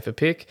of a safer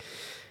pick.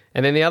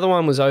 And then the other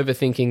one was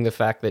overthinking the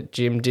fact that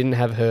Jim didn't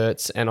have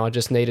Hurts and I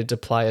just needed to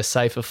play a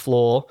safer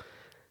floor.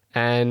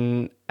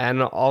 And I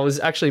was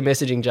actually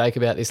messaging Jake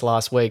about this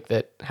last week,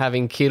 that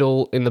having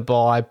Kittle in the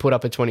bye put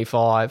up a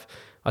 25,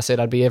 I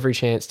said I'd be every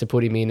chance to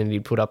put him in and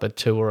he'd put up a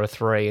 2 or a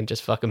 3 and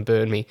just fucking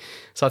burn me.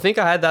 So I think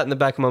I had that in the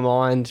back of my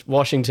mind.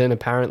 Washington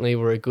apparently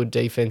were a good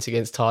defense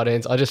against tight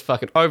ends. I just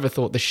fucking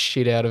overthought the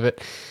shit out of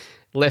it.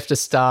 Left a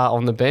star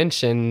on the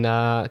bench and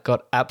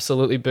got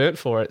absolutely burnt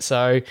for it.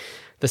 So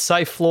the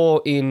safe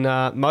floor in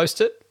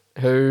Mostert,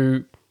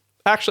 who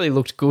actually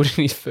looked good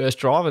in his first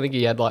drive. I think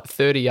he had like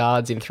 30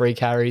 yards in 3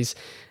 carries.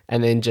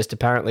 And then just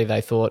apparently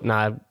they thought,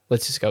 nah,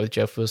 let's just go with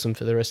Jeff Wilson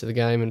for the rest of the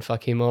game and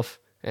fuck him off.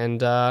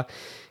 And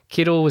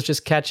Kittle was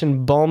just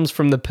catching bombs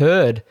from the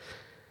purd. It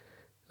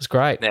was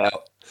great. Now,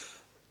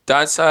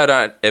 don't say I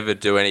don't ever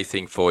do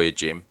anything for you,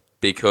 Jim,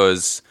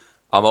 because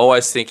I'm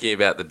always thinking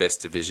about the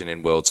best division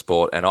in world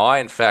sport. And I,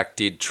 in fact,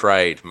 did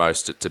trade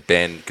Mostert to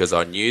Ben because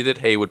I knew that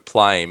he would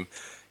play him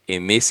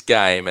in this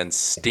game and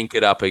stink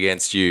it up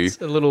against you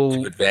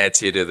to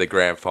advance you to the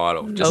grand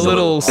final. Just a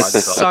little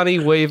Sonny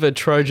Weaver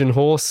Trojan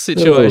horse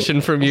situation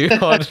from you,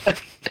 Hod.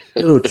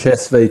 Little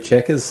chess v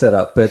checkers set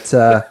up, but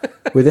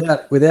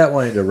without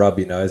wanting to rub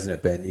your nose in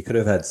it, Ben, you could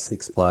have had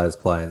 6 players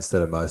play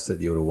instead of most that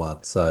you would have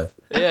won. So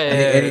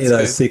any of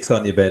those 6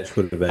 on your bench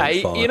would have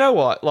been fine. You know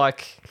what?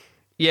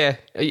 Yeah,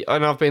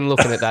 and I've been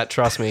looking at that,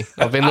 trust me.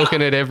 I've been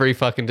looking at every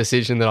fucking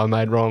decision that I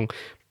made wrong.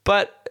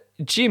 But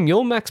Jim,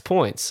 your max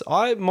points,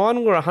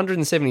 mine were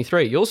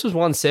 173. Yours was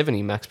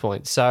 170 max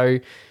points. So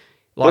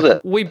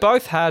we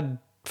both had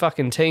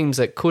fucking teams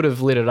that could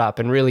have lit it up,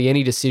 and really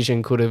any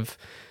decision could have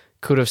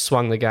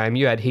swung the game.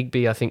 You had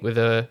Higbee, I think, with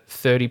a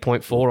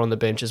 30.4 on the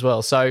bench as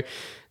well. So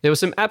there were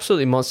some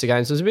absolutely monster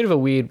games. It was a bit of a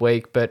weird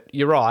week, but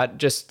you're right.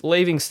 Just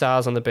leaving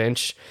stars on the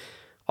bench,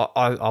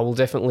 I will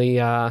definitely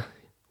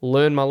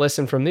learn my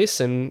lesson from this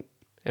and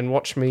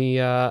watch me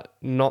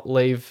not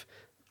leave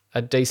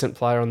a decent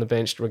player on the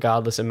bench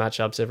regardless of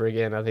matchups ever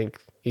again. I think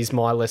is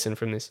my lesson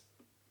from this.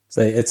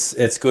 See,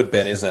 it's good,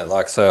 Ben, isn't it?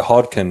 Like, so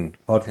Hod can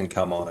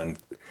come on and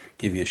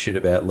give you a shit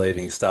about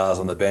leaving stars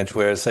on the bench,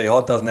 whereas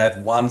Hod doesn't have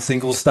one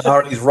single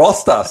star in his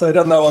roster, so he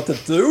doesn't know what to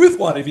do with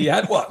one if he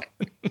had one.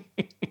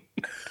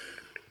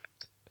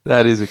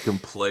 That is a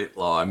complete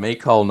lie.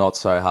 Mecole Not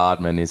So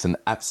Hardman is an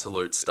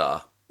absolute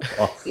star.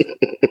 Oh.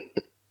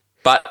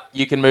 But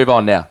you can move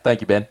on now.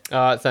 Thank you, Ben.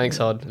 Thanks,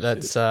 Hod.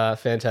 That's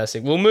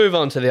fantastic. We'll move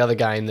on to the other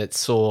game that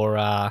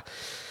saw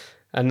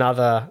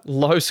another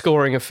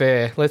low-scoring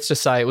affair. Let's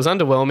just say it was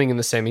underwhelming in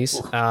the semis.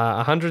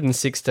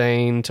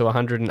 116 to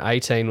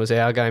 118 was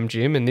our game,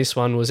 Jim, and this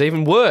one was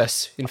even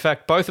worse. In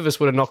fact, both of us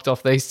would have knocked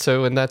off these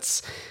two, and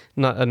that's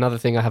another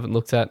thing I haven't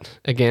looked at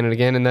again and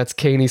again, and that's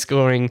Keeney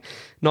scoring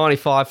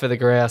 95 for the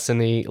Grouse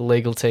and the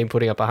legal team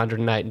putting up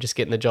 108 and just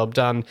getting the job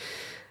done.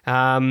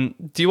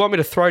 Do you want me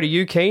to throw to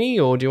you, Keeney,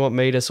 or do you want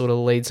me to sort of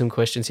lead some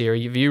questions here?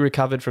 Have you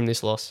recovered from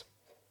this loss?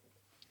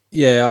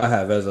 Yeah, I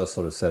have. As I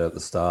sort of said at the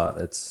start,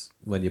 it's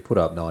when you put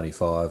up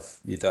 95,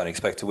 you don't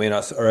expect to win.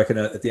 I reckon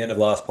at the end of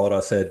last pod, I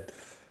said,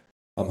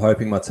 I'm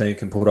hoping my team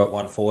can put up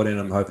 140, and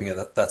I'm hoping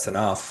that that's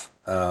enough.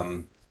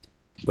 When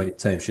your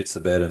team shits the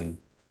bed and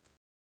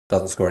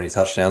doesn't score any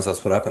touchdowns,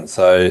 that's what happens.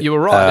 So you were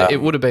right.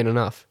 It would have been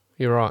enough.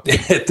 You're right.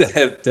 It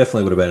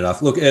definitely would have been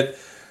enough. Look,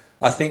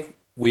 I think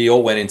we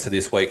all went into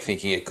this week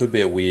thinking it could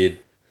be a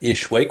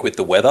weird-ish week with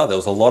the weather. There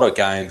was a lot of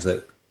games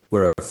that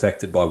were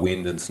affected by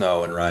wind and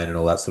snow and rain and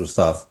all that sort of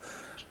stuff.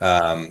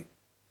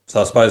 So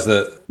I suppose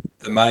the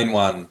main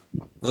one,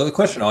 well, the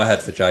question I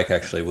had for Jake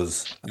actually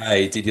was,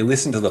 A, did you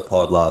listen to the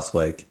pod last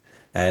week?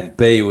 And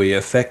B, were you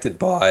affected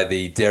by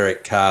the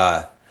Derek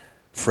Carr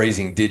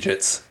freezing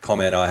digits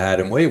comment I had?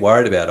 And were you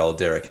worried about old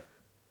Derek?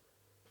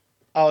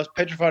 I was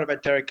petrified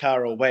about Derek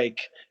Carr all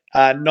week.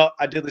 I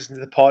did listen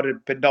to the pod,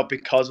 but not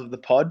because of the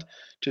pod,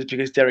 just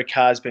because Derek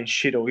Carr has been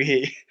shit all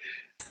year.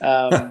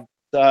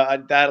 So I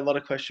had a lot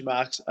of question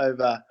marks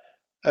over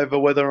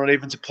whether or not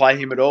even to play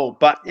him at all.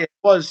 But it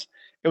was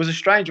a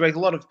strange week.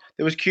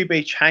 There was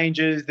QB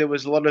changes. There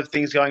was a lot of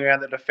things going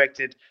around that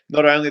affected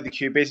not only the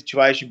QB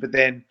situation, but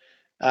then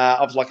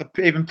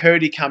even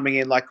Purdy coming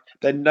in. Like,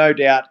 that no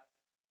doubt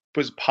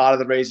was part of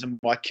the reason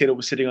why Kittle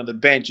was sitting on the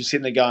bench. You're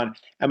sitting there going,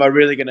 am I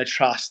really going to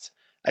trust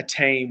a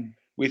team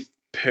with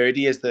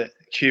Purdy as the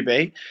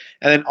QB?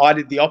 And then I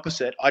did the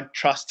opposite. I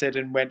trusted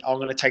and went, I'm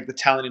going to take the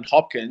talent in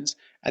Hopkins,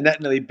 and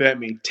that nearly burnt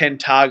me. 10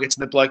 targets,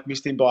 and the bloke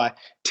missed him by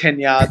 10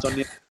 yards on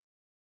the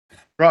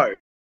road.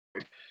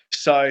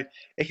 So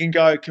it can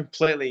go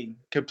completely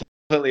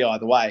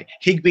either way.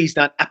 Higby's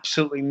done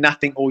absolutely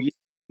nothing all year.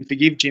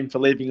 Forgive Jim for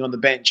leaving on the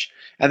bench,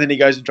 and then he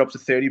goes and drops a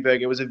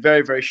 30-burger. It was a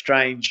very, very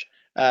strange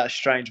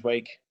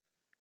week.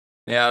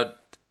 Now,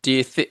 do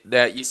you think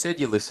that you said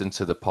you listened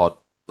to the pod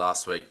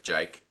last week,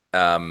 Jake?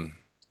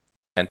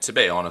 And to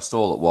be honest,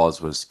 all it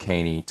was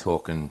Keeney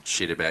talking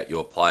shit about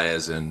your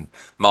players and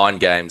mind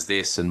games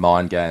this and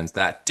mind games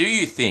that. Do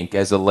you think,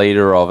 as a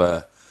leader of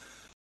a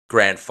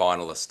grand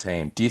finalist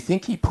team, do you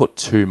think he put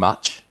too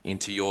much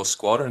into your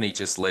squad and he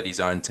just let his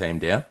own team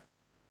down?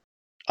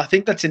 I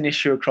think that's an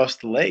issue across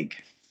the league.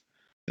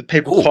 The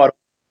people quite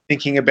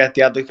thinking about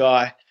the other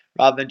guy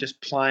rather than just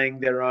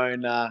playing their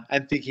own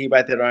and thinking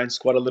about their own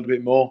squad a little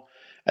bit more.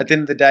 At the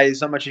end of the day,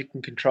 there's not much you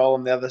can control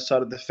on the other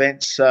side of the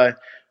fence. So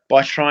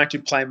by trying to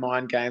play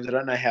mind games, I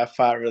don't know how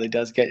far it really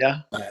does get you.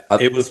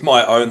 It was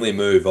my only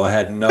move. I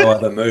had no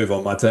other move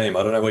on my team.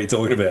 I don't know what you're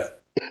talking about.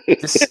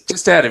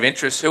 Just out of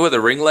interest, who are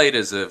the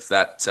ringleaders of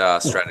that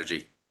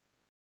strategy?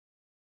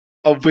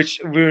 Of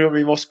which we will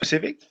be more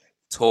specific?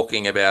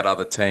 Talking about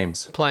other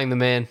teams. Playing the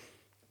man.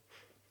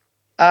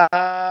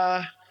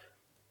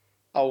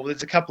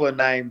 There's a couple of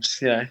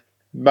names,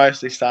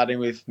 mostly starting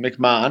with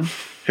McMahon,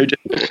 who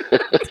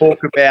just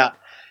talk about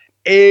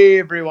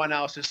everyone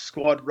else's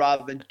squad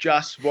rather than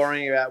just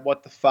worrying about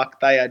what the fuck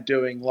they are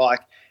doing, like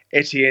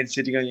Etienne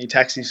sitting on your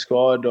taxi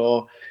squad,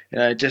 or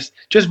just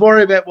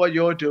worry about what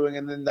you're doing,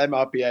 and then they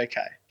might be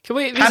okay.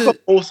 Papa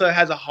also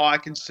has a high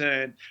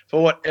concern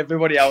for what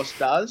everybody else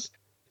does,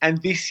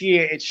 and this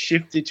year it's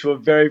shifted to a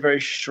very,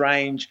 very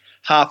strange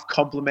half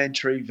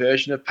complimentary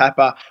version of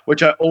Papa,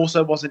 which I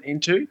also wasn't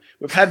into.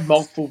 We've had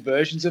multiple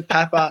versions of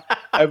Papa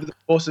over the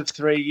course of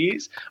 3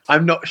 years.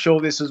 I'm not sure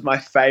this was my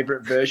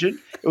favourite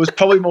version. It was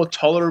probably more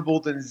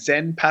tolerable than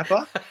Zen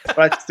Papa, but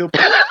I'd still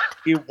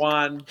be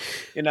one,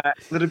 a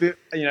little bit,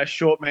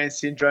 short man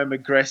syndrome,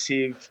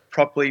 aggressive,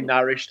 properly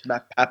nourished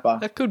Papa.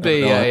 That could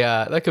be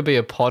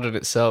a pod in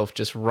itself,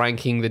 just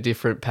ranking the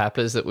different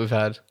Papas that we've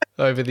had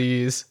over the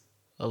years.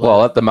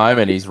 Well, at the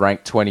moment, he's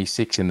ranked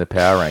 26 in the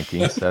power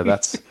rankings, so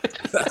that's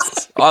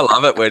I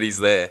love it when he's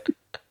there.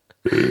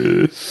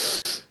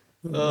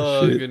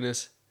 Oh,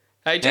 goodness.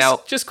 Hey,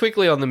 just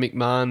quickly on the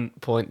McMahon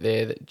point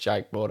there that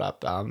Jake brought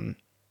up.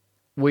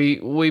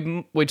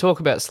 We talk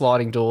about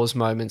sliding doors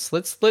moments.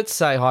 Let's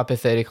say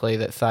hypothetically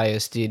that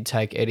Thayus did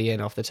take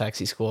Etienne off the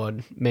taxi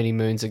squad many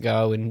moons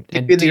ago and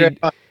did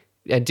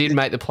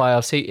make the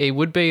playoffs. He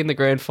would be in the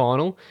grand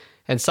final.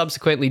 And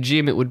subsequently,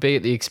 Jim, it would be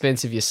at the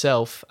expense of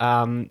yourself.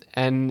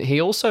 And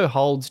he also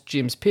holds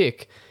Jim's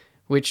pick,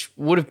 which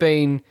would have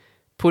been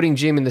putting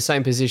Jim in the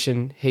same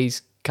position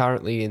he's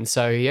currently in.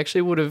 So he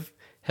actually would have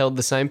held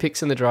the same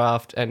picks in the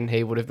draft, and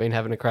he would have been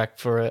having a crack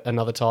for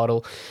another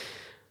title.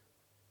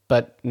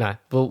 But no,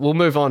 we'll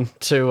move on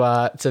to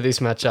this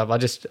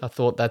matchup. I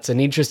thought that's an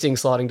interesting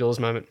sliding doors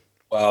moment.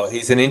 Well,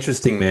 he's an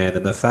interesting man,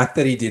 and the fact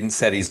that he didn't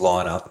set his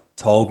lineup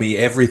told me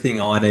everything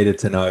I needed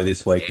to know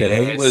this week. Yes.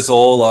 That he was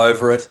all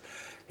over it.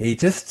 He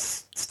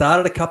just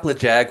started a couple of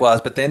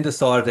Jaguars, but then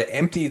decided to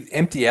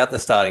empty out the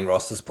starting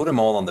rosters, put them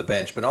all on the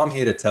bench. But I'm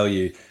here to tell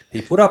you,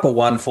 he put up a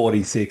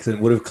 146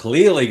 and would have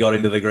clearly got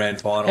into the grand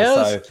final.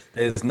 So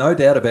there's no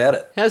doubt about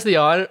it. How's the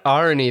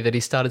irony that he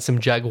started some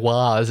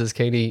Jaguars, as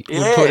Keeney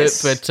would put it?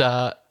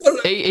 But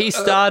he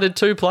started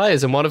two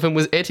players, and one of them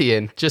was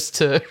Etienne, just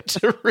to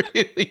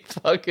really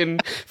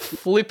fucking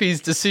flip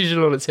his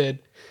decision on its head.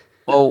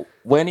 Well,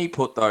 when he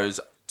put those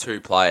two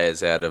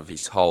players out of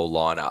his whole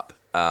lineup.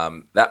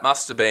 That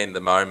must have been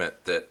the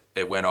moment that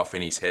it went off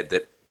in his head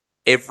that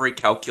every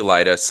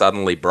calculator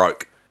suddenly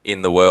broke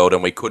in the world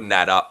and we couldn't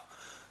add up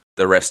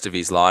the rest of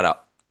his lineup.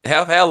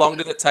 How long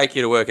did it take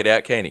you to work it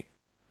out, Keeney?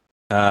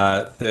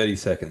 30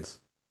 seconds.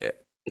 Yeah.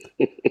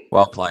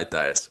 Well played,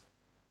 Deus.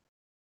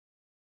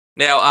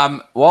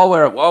 Now, while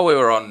we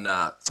were on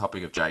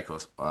topic of Jake, or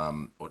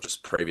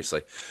just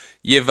previously,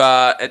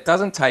 it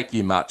doesn't take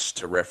you much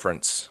to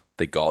reference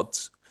the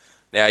gods.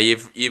 Now,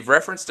 you've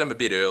referenced them a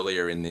bit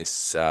earlier in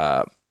this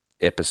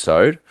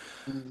episode,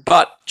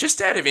 but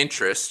just out of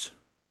interest,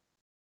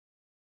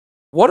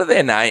 what are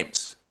their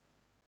names?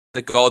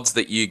 The gods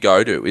that you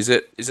go to? Is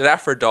it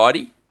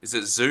Aphrodite? Is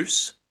it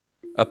Zeus?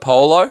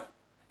 Apollo?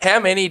 How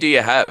many do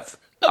you have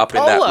up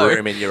in that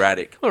room in your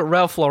attic? What,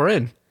 Ralph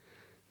Lauren?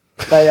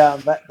 They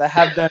have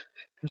no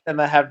and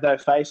they have no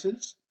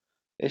faces.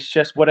 It's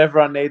just whatever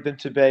I need them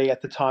to be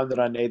at the time that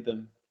I need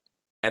them.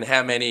 And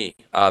how many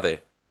are there?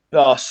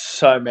 Oh,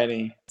 so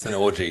many. It's an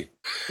orgy.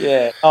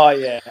 Yeah. Oh,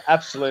 yeah.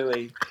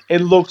 Absolutely.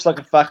 It looks like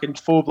a fucking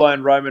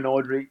full-blown Roman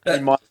orgy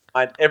in my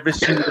mind. Every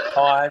single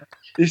time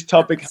this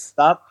topic comes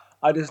up,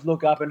 I just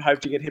look up and hope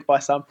to get hit by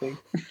something.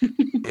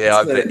 Yeah,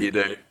 I bet you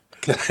do.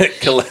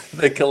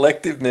 The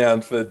collective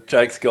noun for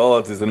Jake's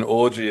gods is an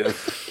orgy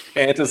of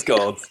Antis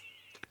gods.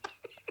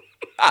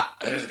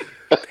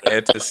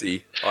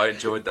 Fantasy. I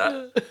enjoyed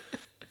that.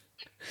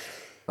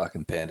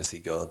 Fucking fantasy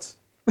gods.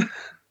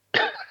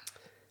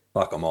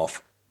 Fuck, I'm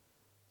off.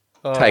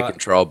 Take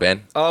control,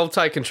 Ben. I'll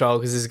take control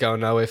because this is going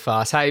nowhere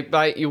fast. Hey,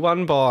 mate, you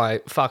won by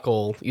fuck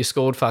all. You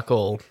scored fuck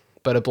all.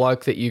 But a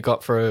bloke that you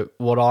got for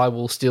what I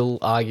will still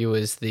argue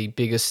is the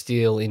biggest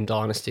steal in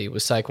Dynasty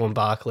was Saquon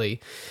Barkley.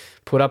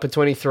 Put up a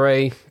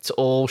 23. It's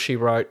all she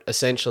wrote,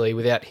 essentially.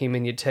 Without him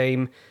in your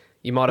team,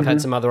 you might have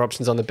had some other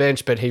options on the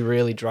bench, but he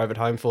really drove it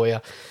home for you.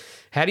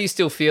 How do you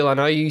still feel? I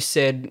know you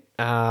said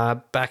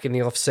back in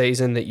the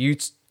off-season that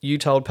you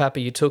told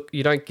Papa you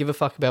don't give a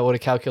fuck about what a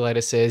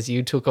calculator says.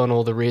 You took on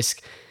all the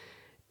risk.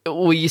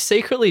 Were you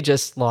secretly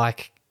just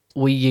like,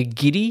 were you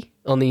giddy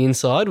on the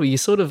inside? Were you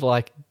sort of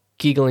like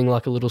giggling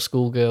like a little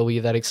schoolgirl? Were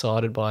you that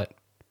excited by it?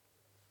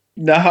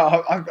 No,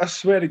 I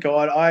swear to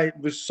God, I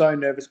was so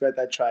nervous about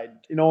that trade.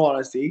 In all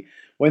honesty,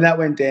 when that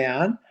went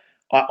down,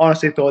 I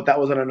honestly thought that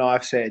was on a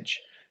knife's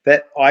edge.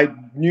 That I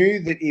knew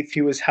that if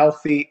he was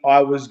healthy,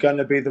 I was going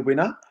to be the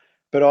winner.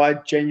 But I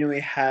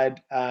genuinely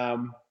had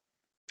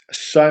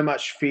so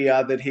much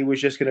fear that he was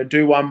just going to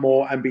do one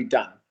more and be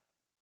done.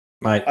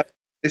 Mate.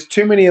 There's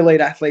too many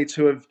elite athletes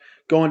who have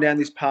gone down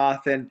this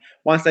path, and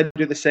once they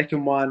do the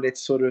second one,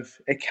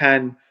 it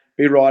can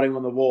be writing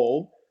on the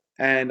wall.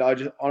 And I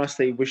just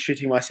honestly was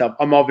shitting myself.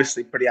 I'm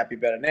obviously pretty happy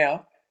about it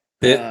now.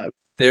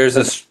 There is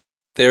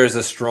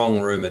a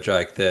strong rumor,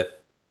 Jake,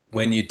 that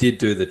when you did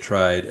do the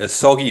trade, a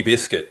soggy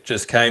biscuit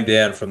just came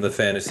down from the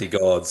fantasy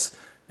gods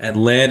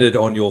and landed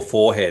on your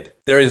forehead.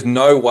 There is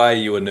no way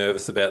you were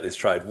nervous about this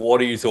trade.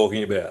 What are you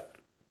talking about?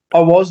 I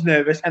was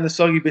nervous, and the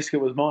soggy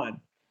biscuit was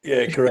mine.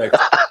 Yeah, correct.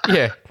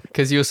 Yeah,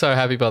 because you were so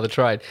happy by the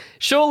trade.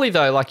 Surely,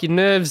 though, like your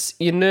nerves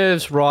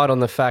ride on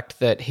the fact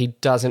that he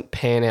doesn't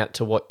pan out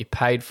to what you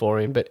paid for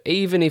him. But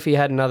even if he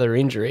had another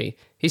injury,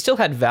 he still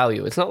had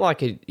value. It's not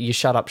like you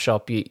shut up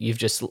shop.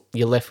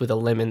 You're left with a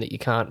lemon that you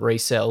can't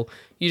resell.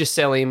 You just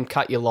sell him,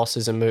 cut your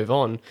losses, and move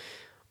on.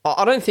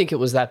 I don't think it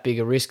was that big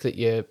a risk that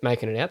you're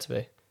making it out to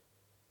be.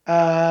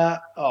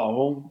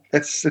 Well,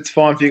 it's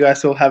fine for you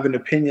guys to all have an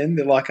opinion.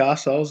 They're like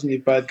arseholes, and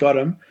you've both got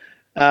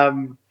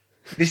them.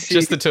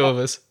 Just the two of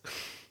us.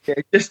 Yeah,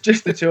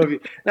 just the two of you.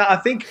 Now, I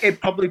think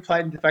it probably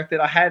played into the fact that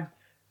I had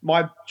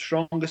my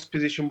strongest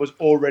position was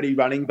already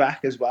running back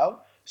as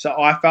well. So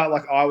I felt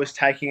like I was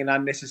taking an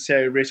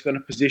unnecessary risk on a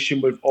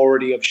position with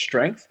already of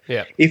strength.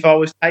 Yeah. If I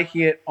was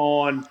taking it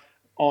on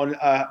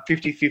a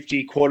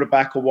 50-50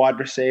 quarterback or wide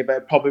receiver,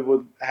 it probably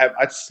would have,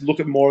 I'd look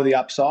at more of the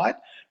upside.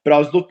 But I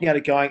was looking at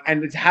it going,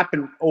 and it's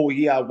happened all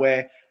year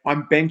where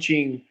I'm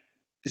benching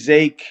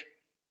Zeke,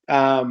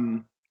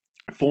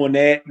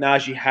 Fournette,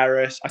 Najee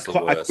Harris. I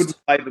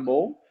couldn't play them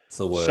all. It's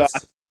the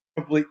worst.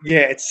 So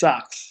it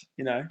sucks,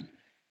 you know.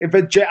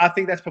 But I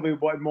think that's probably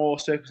more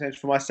circumstantial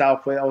for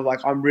myself, where I was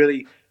like, I'm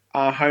really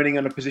honing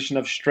on a position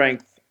of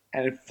strength,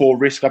 and for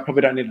risk, I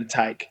probably don't need to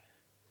take.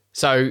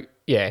 So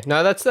yeah,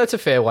 no, that's a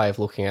fair way of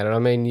looking at it. I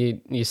mean,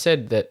 you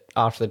said that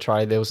after the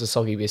trade there was a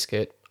soggy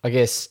biscuit. I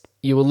guess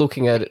you were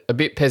looking at it a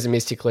bit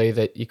pessimistically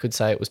that you could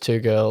say it was two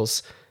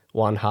girls,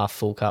 one half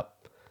full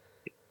cup.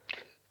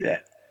 Yeah.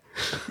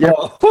 Yeah.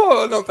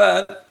 Oh, not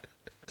bad.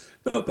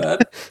 Not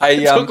bad.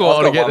 It took a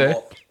while to get there.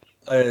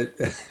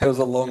 It was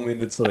a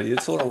long-winded story. You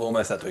sort of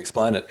almost had to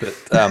explain it,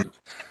 but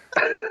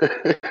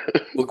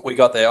look, we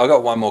got there. I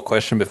got one more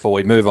question before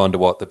we move on to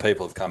what the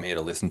people have come here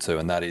to listen to,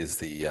 and that is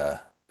the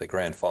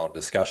grand final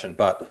discussion.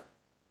 But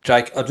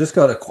Jake, I've just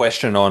got a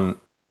question on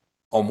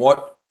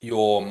what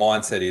your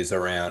mindset is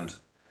around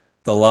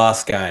the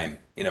last game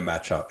in a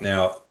matchup.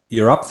 Now,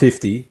 you're up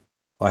 50.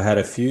 I had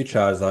a few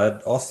charges. I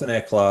had Austin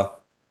Eckler,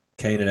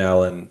 Keenan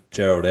Allen,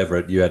 Gerald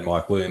Everett. You had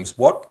Mike Williams.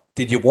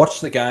 Did you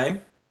watch the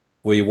game?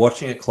 Were you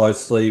watching it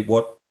closely?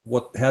 What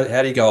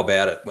How do you go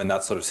about it when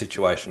that sort of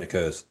situation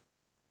occurs?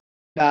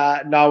 No,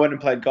 I went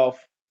and played golf.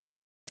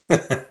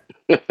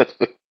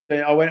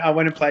 I went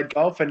and played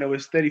golf, and it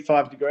was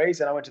 35 degrees,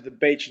 and I went to the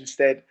beach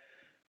instead.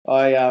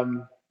 I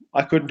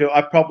couldn't do it.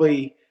 I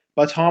probably,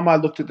 by the time I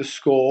looked at the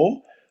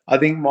score, I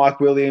think Mike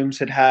Williams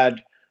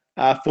had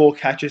 4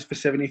 catches for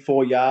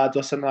 74 yards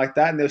or something like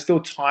that, and there was still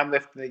time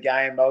left in the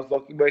game. I was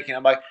working.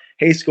 I'm like,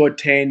 he scored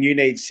 10. You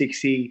need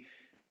 60.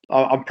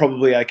 I'm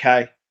probably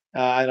okay,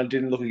 and I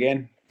didn't look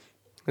again.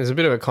 There's a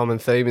bit of a common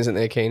theme, isn't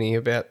there, Keeney,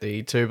 about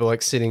the two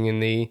blokes sitting in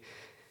the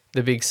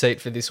big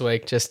seat for this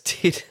week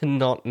just did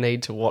not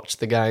need to watch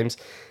the games.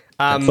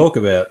 Talk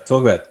about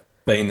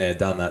been there,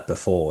 done that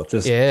before.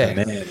 Just a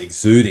man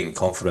exuding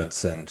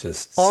confidence and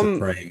just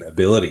supreme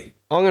ability.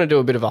 I'm going to do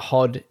a bit of a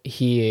hod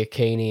here,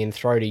 Keeney, and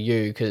throw to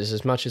you, because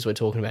as much as we're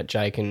talking about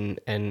Jake and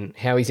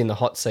how he's in the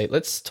hot seat,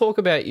 let's talk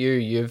about you.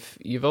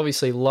 You've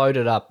obviously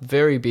loaded up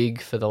very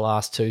big for the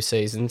last 2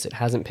 seasons. It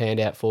hasn't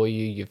panned out for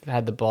you. You've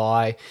had the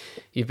bye.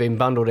 You've been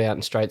bundled out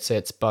in straight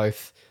sets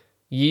both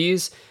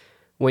years.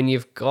 When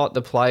you've got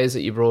the players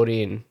that you brought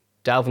in,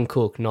 Dalvin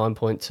Cook,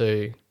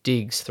 9.2,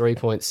 Diggs,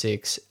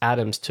 3.6,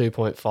 Adams,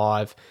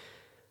 2.5,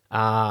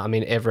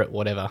 Everett,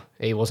 whatever.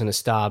 He wasn't a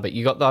star, but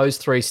you got those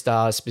 3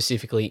 stars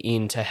specifically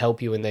in to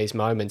help you in these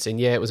moments. And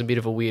yeah, it was a bit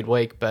of a weird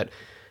week, but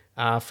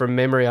from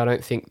memory, I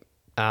don't think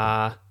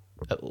Adams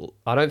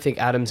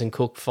and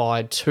Cook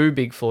fired too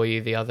big for you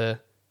the other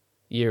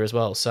year as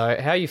well. So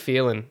how are you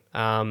feeling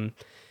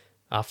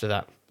after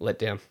that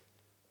letdown?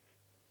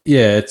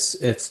 Yeah,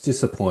 it's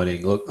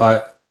disappointing. Look,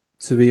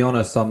 to be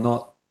honest, I'm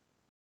not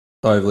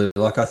overly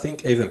I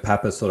think even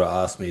Papa sort of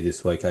asked me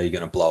this week, "Are you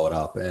going to blow it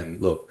up?"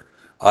 And look,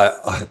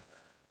 I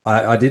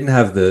didn't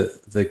have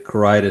the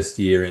greatest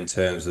year in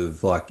terms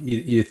of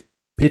you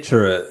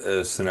picture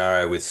a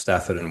scenario with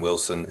Stafford and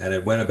Wilson, and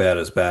it went about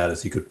as bad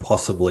as you could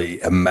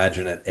possibly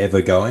imagine it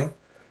ever going.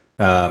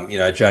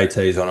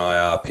 JT's on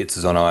IR, Pitts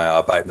is on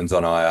IR, Bateman's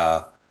on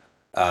IR.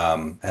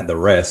 And the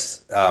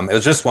rest. It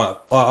was just one.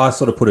 I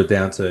sort of put it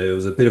down to it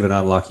was a bit of an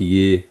unlucky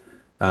year.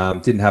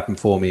 Didn't happen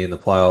for me in the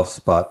playoffs,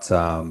 but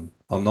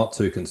I'm not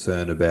too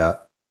concerned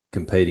about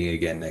competing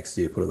again next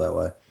year, put it that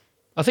way.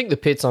 I think the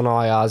Pitts on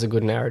IR is a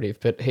good narrative,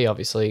 but he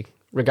obviously,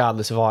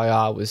 regardless of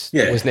IR,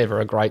 was never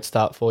a great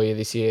start for you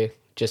this year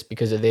just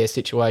because of their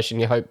situation.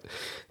 You hope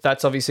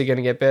that's obviously going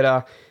to get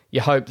better. You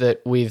hope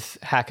that with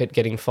Hackett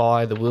getting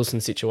fired, the Wilson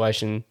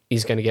situation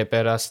is going to get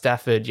better.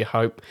 Stafford, you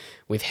hope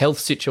with health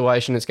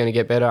situation it's going to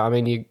get better. I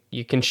mean,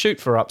 you can shoot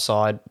for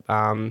upside.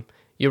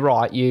 You're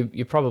right.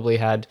 You probably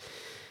had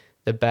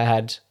the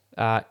bad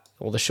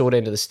or the short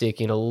end of the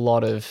stick in a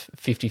lot of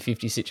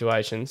 50-50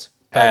 situations.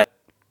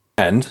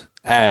 And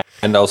I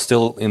was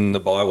still in the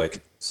bye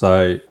week.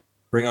 So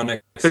bring on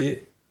next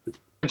year.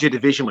 Your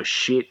division was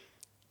shit.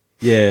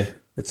 Yeah,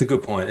 it's a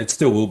good point. It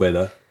still will be,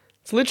 though.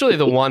 It's literally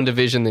the one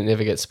division that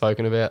never gets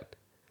spoken about.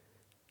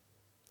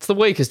 It's the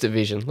weakest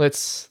division.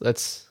 Let's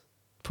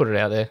put it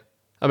out there.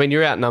 I mean,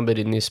 you're outnumbered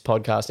in this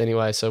podcast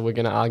anyway, so we're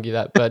going to argue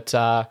that. But,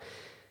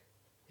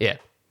 yeah,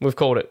 we've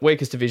called it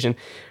weakest division.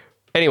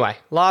 Anyway,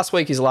 last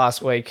week is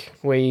last week.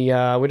 We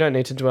don't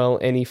need to dwell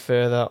any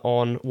further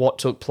on what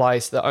took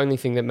place. The only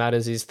thing that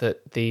matters is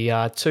that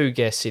the 2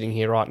 guests sitting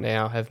here right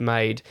now have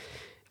made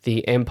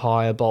the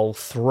Empire Bowl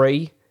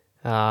 3.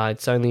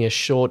 It's only a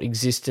short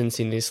existence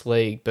in this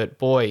league, but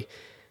boy,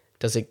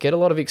 does it get a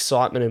lot of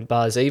excitement and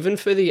buzz. Even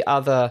for the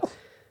other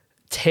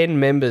 10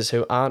 members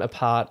who aren't a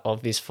part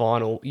of this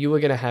final, you are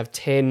going to have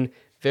 10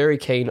 very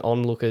keen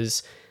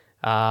onlookers,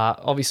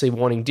 obviously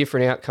wanting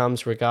different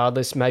outcomes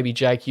regardless. Maybe,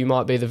 Jake, you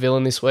might be the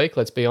villain this week,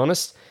 let's be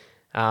honest.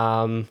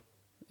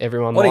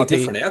 Everyone wanting might be...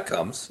 different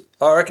outcomes?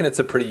 I reckon it's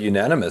a pretty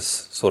unanimous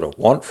sort of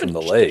want from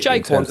the league.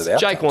 Jake wants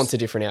a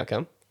different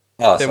outcome.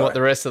 Than what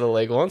the rest of the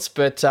league wants.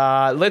 But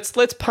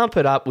let's pump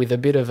it up with a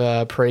bit of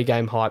a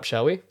pre-game hype,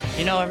 shall we?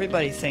 You know,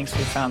 everybody thinks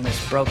we found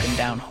this broken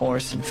down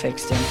horse and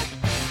fixed him.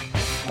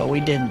 But we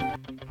didn't.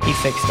 He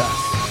fixed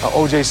us.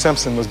 O.J.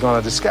 Simpson was going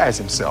to disguise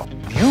himself.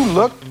 You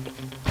look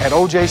at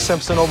O.J.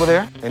 Simpson over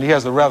there, and he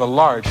has a rather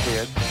large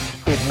head.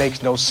 It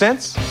makes no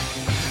sense.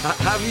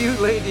 Have you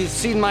ladies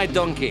seen my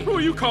donkey? Who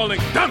are you calling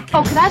donkey?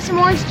 Oh, could I have some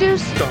orange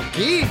juice?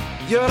 Donkey?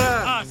 You're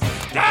a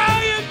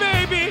stallion,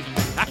 baby!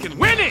 I can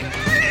win it!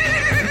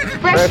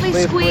 Freshly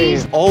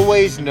squeezed.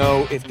 Always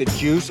know if the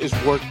juice is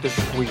worth the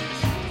squeeze.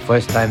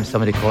 First time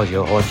somebody calls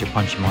you a horse, you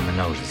punch him on the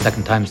nose. The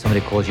second time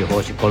somebody calls you a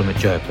horse, you call him a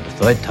jerk. But the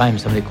third time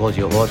somebody calls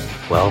you a horse,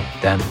 well,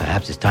 then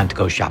perhaps it's time to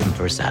go shopping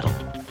for a saddle.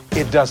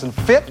 It doesn't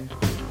fit.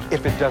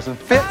 If it doesn't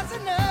fit,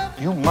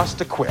 you must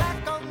acquit.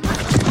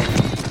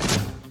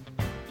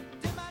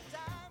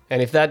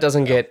 And if that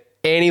doesn't get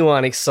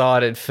anyone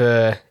excited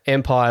for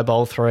Empire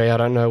Bowl 3, I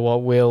don't know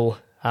what will.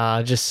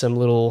 Just some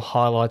little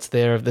highlights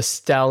there of the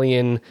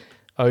Stallion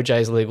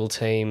OJ's legal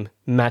team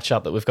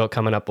matchup that we've got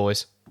coming up,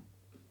 boys.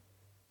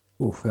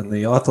 Oof, and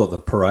I thought the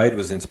parade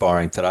was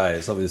inspiring today.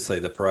 As obviously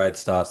the parade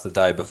starts the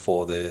day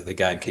before the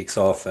game kicks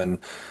off, and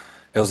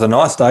it was a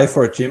nice day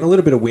for it, Jim. A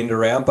little bit of wind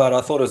around, but I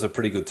thought it was a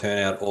pretty good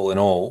turnout all in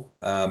all.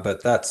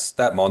 But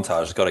that montage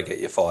has got to get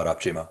you fired up,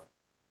 Jimmer.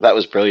 That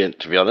was brilliant,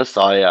 to be honest.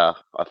 I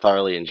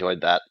thoroughly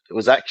enjoyed that. It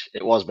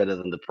was better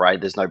than the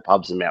parade. There's no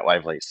pubs in Mount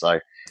Waverley, so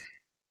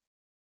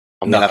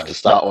I'm gonna have to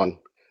start one.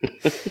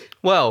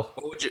 Well,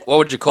 what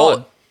would you call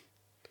it?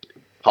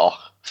 Oh,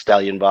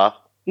 Stallion Bar.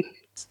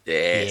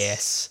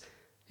 Yes.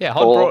 Yeah,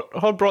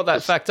 Hod brought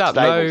that fact up.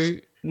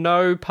 Stables.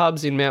 No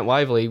pubs in Mount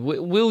Waverley.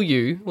 Will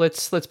you?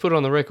 Let's put it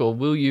on the record.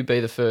 Will you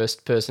be the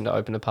first person to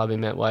open a pub in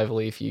Mount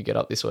Waverley if you get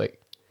up this week?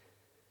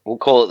 We'll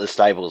call it the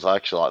Stables. I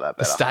actually like that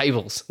The better.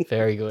 Stables.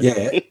 Very good.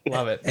 Yeah.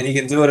 Love it. And you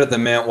can do it at the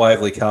Mount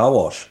Waverley car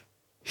wash.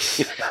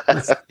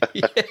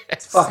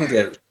 Let's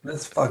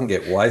fucking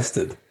get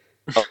wasted.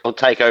 I'll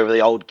take over the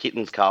old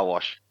Kittens car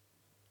wash.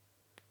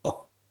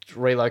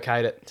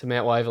 Relocate it to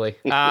Mount Waverley.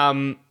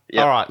 All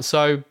right,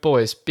 so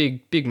boys,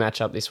 big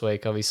matchup this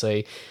week,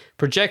 obviously.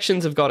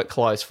 Projections have got it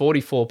close,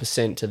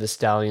 44% to the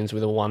Stallions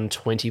with a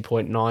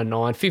 120.99,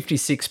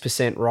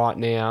 56% right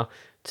now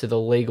to the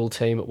legal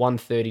team at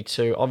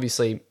 132.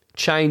 Obviously,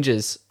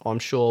 changes, I'm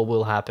sure,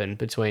 will happen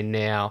between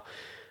now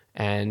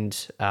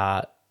and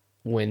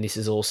when this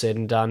is all said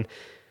and done.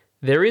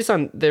 There is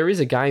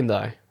a game,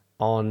 though,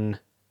 on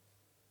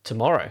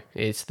tomorrow.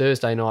 It's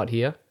Thursday night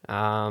here.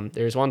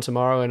 There is one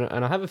tomorrow,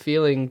 and I have a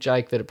feeling,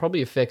 Jake, that it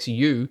probably affects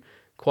you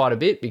quite a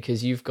bit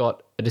because you've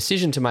got a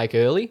decision to make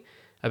early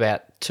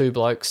about two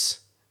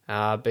blokes,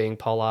 being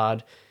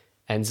Pollard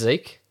and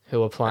Zeke,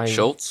 who are playing...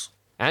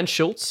 And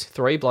Schultz,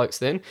 three blokes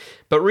then.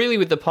 But really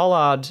with the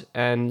Pollard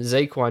and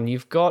Zeke one,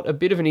 you've got a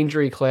bit of an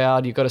injury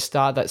cloud. You've got to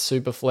start that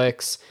super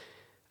flex.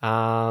 You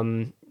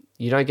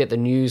don't get the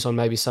news on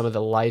maybe some of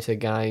the later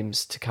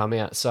games to come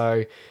out.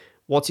 So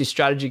what's your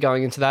strategy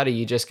going into that? Are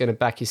you just going to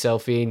back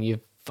yourself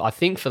in? I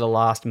think for the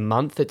last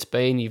month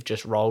you've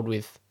just rolled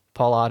with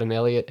Pollard and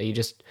Elliott. Are you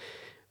just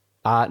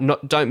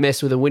don't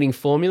mess with a winning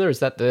formula? Is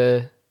that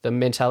the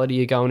mentality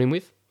you're going in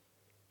with?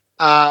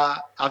 I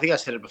think I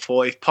said it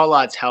before. If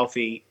Pollard's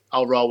healthy,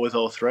 I'll roll with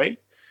all three.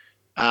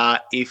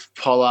 If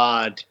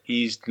Pollard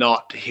is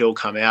not, he'll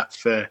come out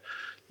for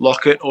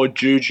Lockett or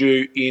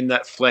Juju in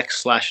that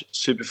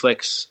flex/super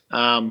flex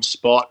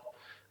spot.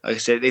 Like I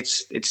said,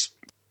 it's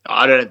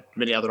I don't have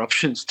many other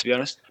options, to be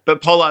honest.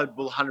 But Pollard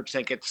will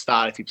 100% get the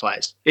start if he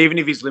plays. Even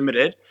if he's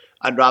limited,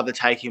 I'd rather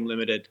take him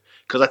limited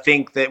because I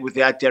think that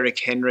without Derrick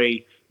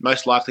Henry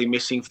most likely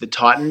missing for the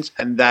Titans,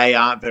 and they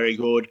aren't very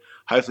good,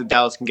 hopefully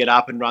Dallas can get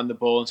up and run the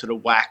ball and sort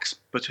of wax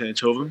between the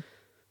two of them.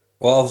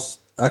 Well, I was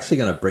actually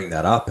going to bring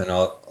that up, and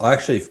I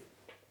actually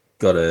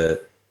got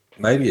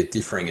maybe a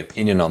differing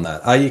opinion on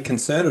that. Are you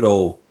concerned at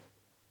all,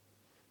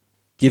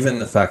 given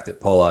the fact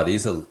that Pollard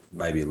is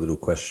maybe a little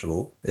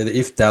questionable,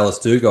 if Dallas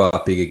do go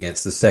up big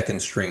against the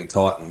second string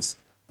Titans,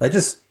 they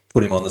just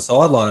put him on the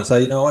sideline and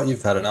say, you know what,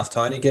 you've had enough,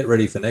 Tony, get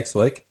ready for next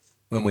week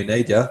when we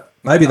need you.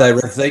 Maybe they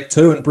ref Zeke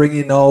too and bring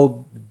in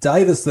old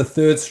Davis, the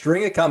third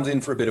stringer, comes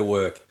in for a bit of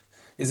work.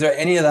 Is there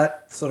any of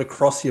that sort of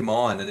cross your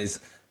mind, and is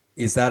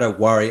that a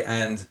worry?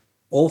 And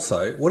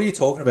also, what are you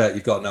talking about?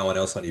 You've got no one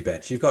else on your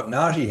bench. You've got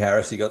Najee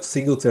Harris, you've got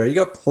Singletary,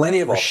 you've got plenty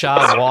of options.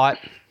 Rashad White.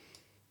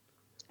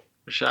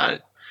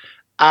 Rashad.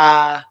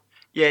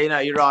 Yeah,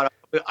 you're right.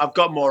 I've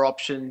got more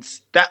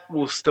options. That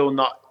will still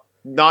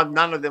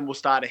none of them will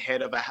start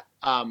ahead of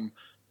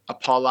a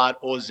Pollard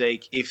or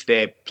Zeke if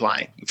they're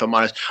playing, if I'm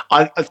honest.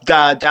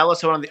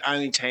 Dallas are one of the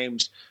only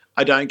teams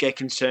I don't get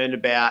concerned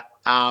about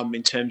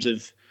in terms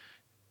of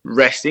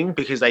resting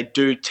because they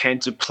do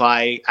tend to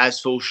play as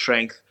full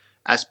strength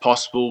as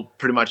possible,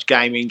 pretty much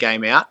game in,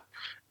 game out.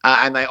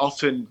 And they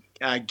often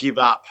give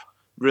up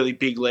really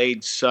big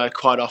leads. So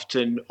quite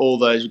often all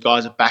those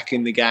guys are back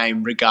in the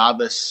game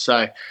regardless.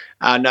 So,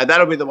 no,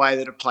 that'll be the way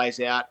that it plays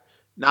out.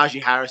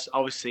 Najee Harris,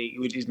 obviously,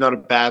 is not a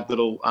bad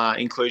little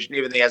inclusion.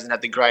 Even though he hasn't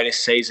had the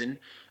greatest season,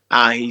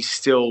 he's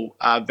still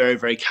very,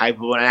 very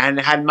capable and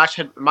had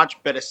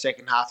much better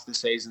second half of the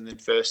season than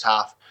first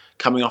half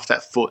coming off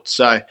that foot.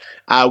 So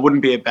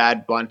wouldn't be a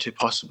bad one to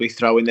possibly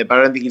throw in there. But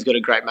I don't think he's got a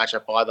great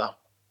matchup either.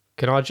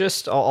 Can I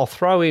I'll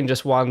throw in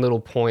just one little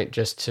point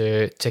just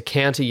to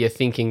counter your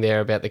thinking there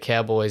about the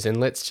Cowboys. And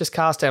let's just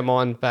cast our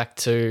mind back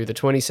to the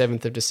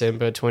 27th of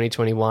December,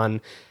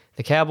 2021.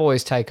 The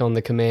Cowboys take on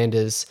the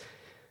Commanders,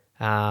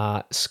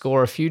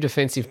 score a few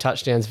defensive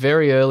touchdowns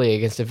very early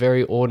against a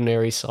very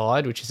ordinary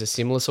side, which is a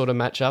similar sort of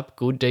matchup,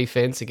 good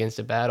defense against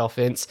a bad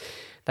offense.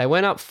 They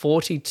went up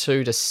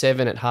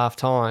 42-7 at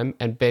halftime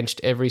and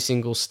benched every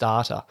single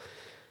starter.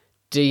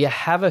 Do you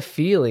have a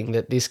feeling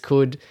that this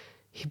could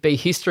be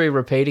history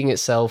repeating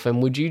itself,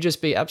 and would you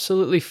just be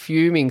absolutely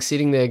fuming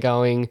sitting there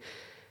going,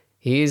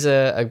 here's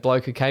a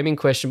bloke who came in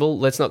questionable,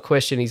 let's not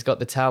question he's got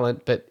the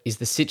talent, but is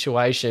the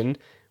situation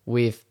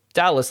with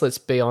Dallas, let's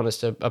be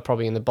honest, are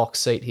probably in the box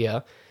seat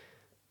here.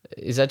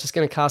 Is that just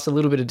going to cast a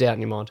little bit of doubt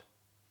in your mind?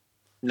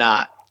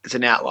 Nah, it's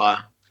an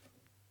outlier.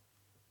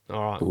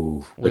 All right.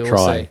 Ooh, we're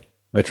trying.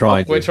 We're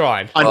trying. We're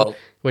trying.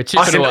 We're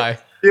chipping away.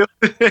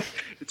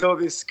 It's all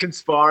this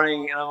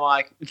conspiring, and I'm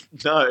like,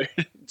 no,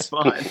 it's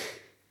fine.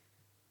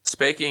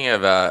 Speaking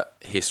of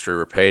history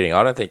repeating,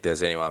 I don't think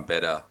there's anyone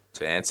better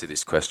to answer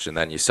this question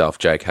than yourself,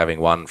 Jake, having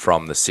won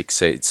from the 6th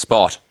seed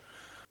spot.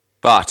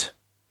 But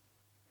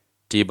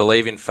do you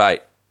believe in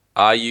fate?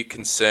 are you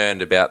concerned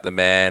about the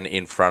man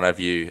in front of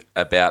you,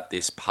 about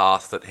this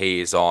path that he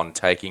is on,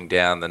 taking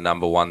down the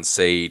number 1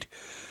 seed,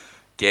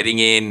 getting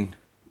in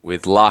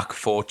with luck,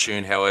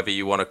 fortune, however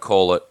you want to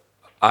call it?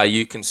 Are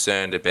you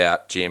concerned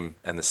about Jim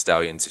and the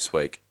Stallions this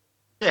week?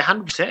 Yeah,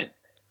 100%.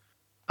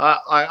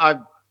 I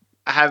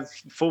have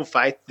full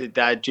faith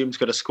that Jim's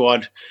got a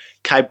squad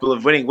capable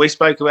of winning.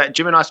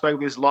 Jim and I spoke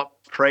about this a lot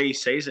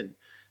pre-season,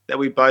 that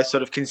we both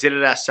sort of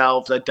considered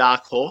ourselves a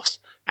dark horse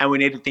and we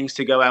needed things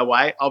to go our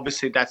way.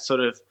 Obviously, that's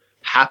sort of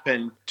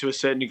happened to a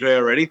certain degree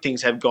already.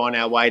 Things have gone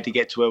our way to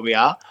get to where we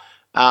are.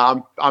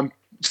 I'm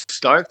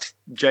stoked,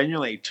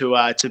 genuinely,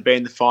 to be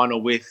in the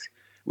final with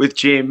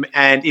Jim.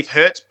 And if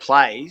Hertz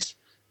plays,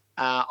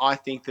 I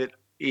think that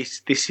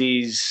this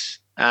is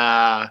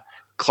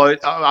close.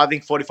 I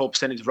think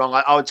 44% is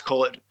wrong. I would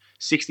call it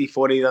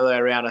 60-40 the other way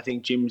around. I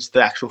think Jim's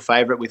the actual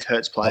favourite with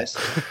Hertz plays.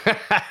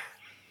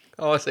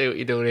 I see what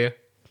you're doing here.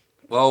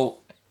 Well,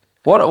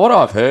 what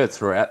I've heard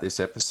throughout this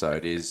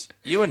episode is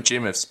you and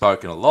Jim have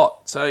spoken a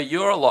lot. So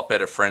you're a lot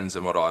better friends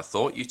than what I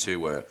thought you two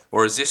were.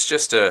 Or is this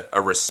just a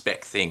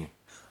respect thing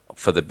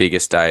for the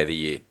biggest day of the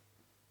year?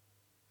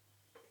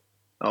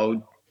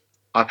 Oh,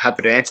 I'm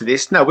happy to answer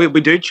this. No, we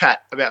do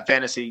chat about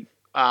fantasy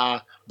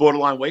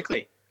borderline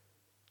weekly.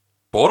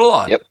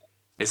 Borderline? Yep.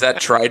 Is that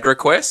trade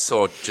requests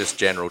or just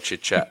general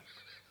chit chat?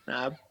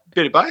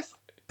 Bit of both.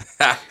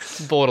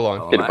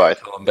 Borderline. Bit of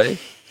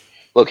both.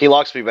 Look, he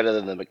likes me better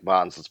than the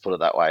McMahons, let's put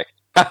it that way.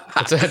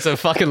 It's a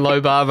fucking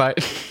low bar, mate.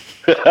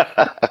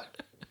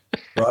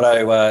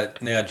 Righto,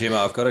 now, Jim,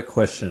 I've got a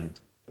question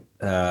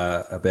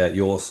about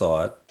your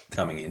side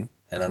coming in,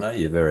 and I know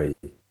you're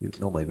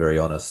normally very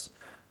honest.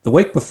 The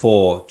week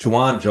before,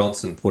 Juwan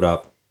Johnson put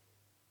up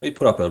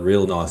a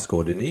real nice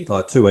score, didn't he?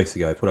 Like 2 weeks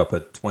ago, he put up a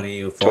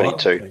 22.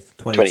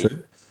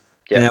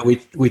 Yeah. Now,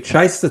 we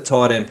chased the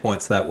tight end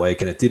points that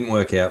week, and it didn't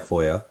work out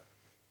for you.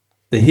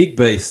 The Hig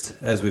Beast,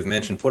 as we've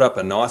mentioned, put up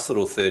a nice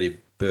little 30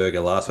 burger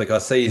last week. I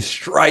see you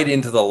straight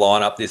into the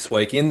lineup this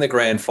week in the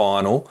grand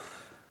final.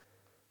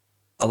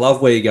 I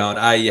love where you're going.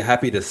 A, you're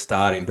happy to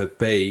start him, but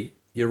B,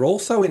 you're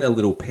also in a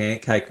little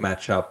pancake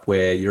matchup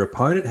where your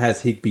opponent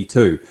has Higby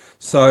too.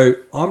 So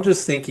I'm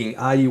just thinking,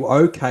 are you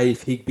okay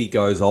if Higby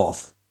goes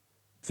off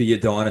for your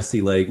Dynasty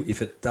League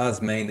if it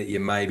does mean that you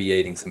may be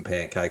eating some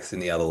pancakes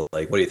in the other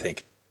league? What do you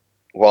think?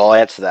 Well, I'll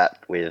answer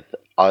that with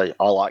I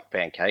like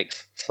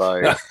pancakes,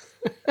 so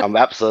I'm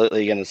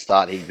absolutely going to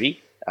start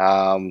Higby.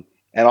 And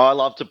I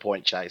love to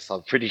point chase.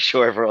 I'm pretty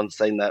sure everyone's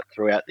seen that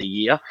throughout the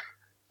year.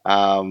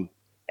 And,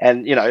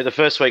 you know, the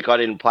first week I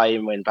didn't play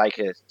him when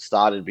Baker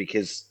started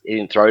because he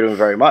didn't throw to him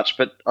very much.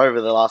 But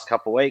over the last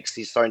couple of weeks,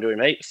 he's thrown to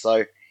him heaps.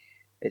 So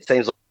it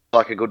seems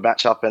like a good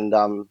matchup.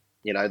 And,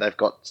 you know, they've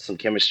got some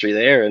chemistry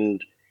there.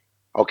 And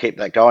I'll keep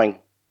that going.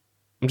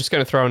 I'm just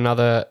going to throw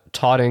another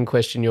tight end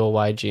question your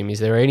way, Jim. Is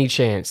there any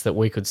chance that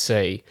we could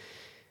see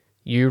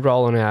you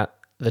rolling out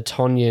the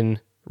Tonyan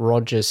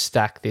Rogers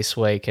stack this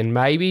week and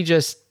maybe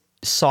just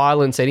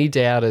silence any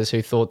doubters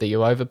who thought that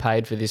you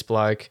overpaid for this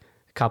bloke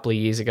a couple of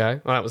years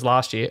ago? Well, it was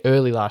last year,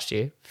 early last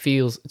year.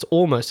 It's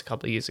almost a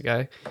couple of years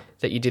ago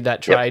that you did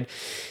that trade. Yep.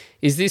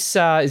 Is this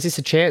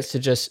a chance to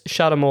just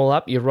shut them all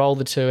up? You roll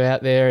the two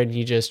out there and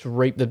you just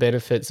reap the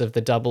benefits of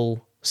the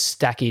double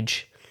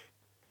stackage?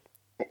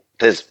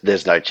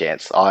 There's no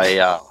chance.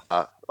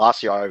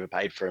 Last year I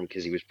overpaid for him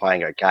because he was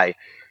playing okay,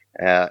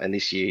 and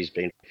this year he's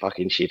been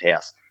fucking shit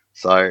house.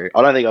 So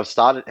I don't think I've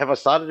started. Have I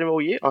started him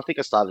all year? I think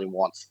I started him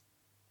once,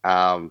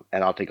 and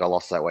I think I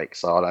lost that week.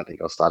 So I don't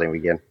think I'll start him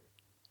again.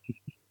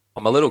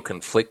 I'm a little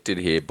conflicted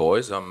here,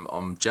 boys.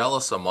 I'm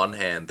jealous on one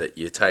hand that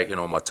you're taking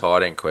all my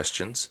tight end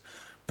questions,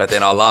 but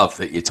then I love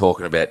that you're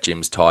talking about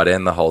Jim's tight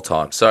end the whole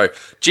time. So,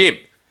 Jim,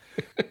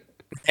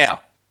 now,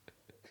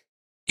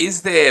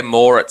 is there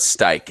more at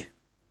stake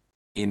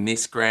in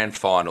this grand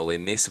final,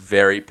 in this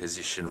very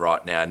position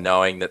right now,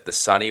 knowing that the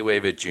Sonny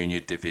Weaver Junior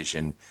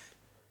division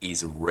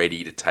is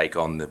ready to take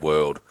on the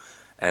world?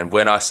 And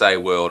when I say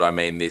world, I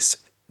mean this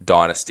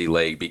Dynasty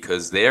League,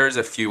 because there is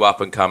a few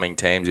up-and-coming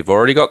teams. You've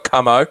already got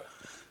Camo,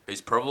 who's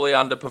probably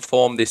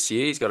underperformed this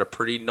year. He's got a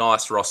pretty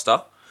nice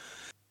roster.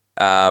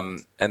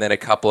 And then a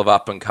couple of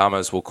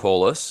up-and-comers will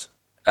call us.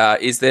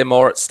 Is there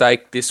more at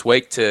stake this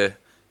week to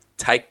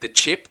take the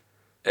chip,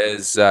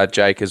 as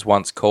Jake has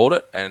once called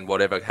it, and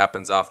whatever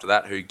happens after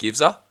that, who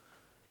gives her?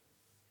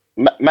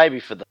 Maybe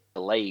for the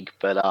league,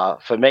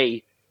 but for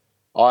me,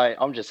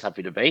 I'm just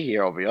happy to be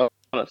here, I'll be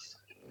honest.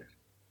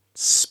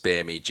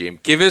 Spare me, Jim.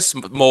 Give us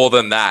more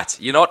than that.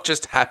 You're not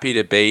just happy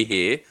to be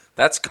here.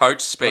 That's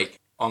coach speak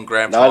on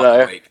Grand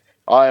Final week.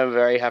 I am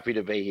very happy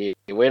to be here.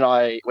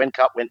 When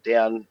Cup went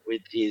down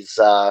with his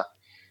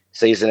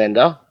season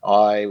ender,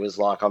 I was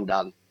like, I'm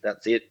done.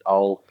 That's it.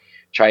 I'll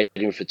trade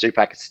him for 2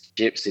 packets of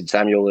chips, Sid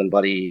Samuel and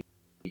Buddy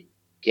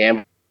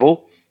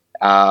Gamble,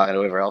 and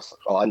whoever else.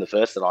 I'm the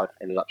first that I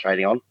ended up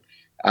trading on.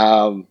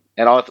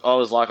 And I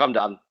was like, I'm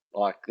done.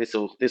 Like, this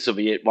will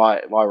be it.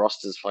 My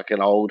roster's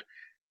fucking old.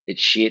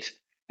 It's shit.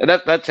 And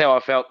that's how I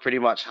felt pretty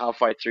much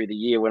halfway through the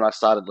year when I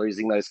started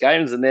losing those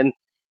games. And then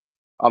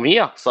I'm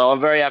here. So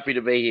I'm very happy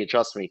to be here.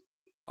 Trust me.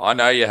 I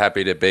know you're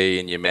happy to be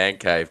in your man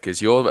cave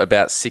because you're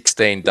about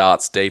 16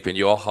 darts deep and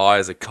you're high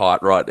as a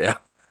kite right now.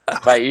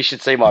 Mate, you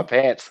should see my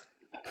pants.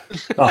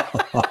 It's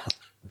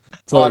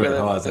all about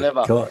high as a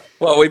kite.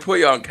 Well, we put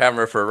you on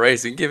camera for a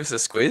reason. Give us a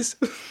squeeze.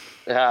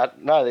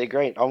 No, they're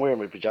green. I'm wearing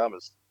my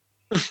pajamas.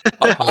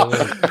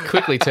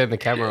 Quickly turn the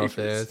camera off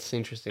there. It's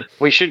interesting.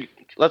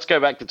 Let's go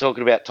back to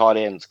talking about tight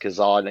ends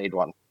because I need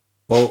one.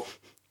 Well,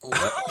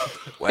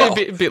 a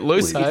bit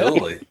loose,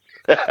 eh?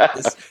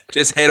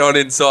 Just head on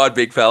inside,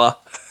 big fella.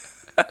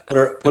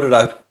 Put it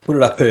up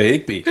her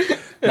Higby.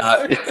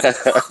 No.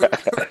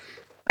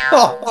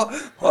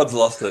 I've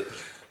lost it.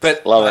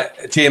 But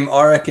Jim,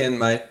 I reckon,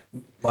 mate,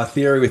 my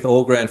theory with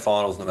all grand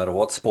finals, no matter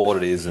what sport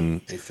it is,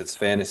 and if it's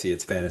fantasy,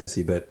 it's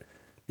fantasy. But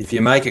if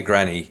you make a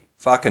granny,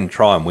 fucking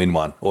try and win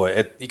one.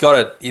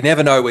 You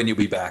never know when you'll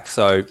be back.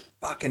 So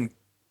fucking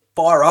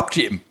fire up,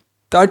 Jim.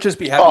 Don't just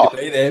be happy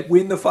to be there.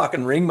 Win the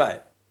fucking ring,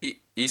 mate.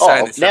 You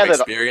saying this from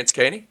experience,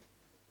 Keeney?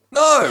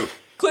 No,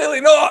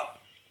 clearly not.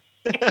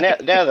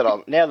 now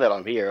that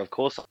I'm here, of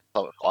course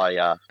I'll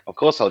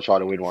try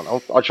to win one.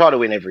 I'll try to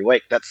win every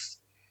week.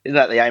 Isn't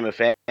that the aim of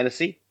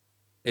fantasy?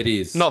 It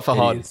is. Not for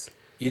Hod.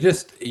 You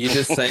just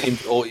seemed,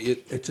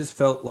 it just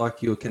felt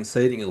like you were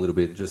conceding a little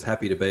bit, just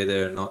happy to be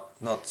there and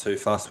not too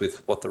fussed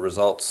with what the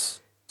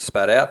results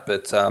spat out.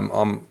 But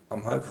I'm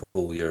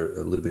hopeful you're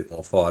a little bit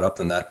more fired up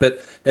than that.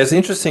 But it's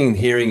interesting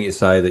hearing you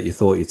say that you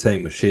thought your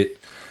team was shit.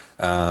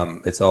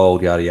 It's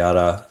old, yada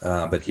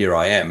yada. But here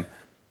I am.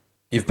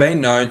 You've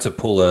been known to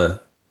pull a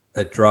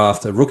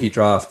rookie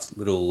draft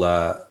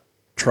little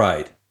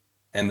trade,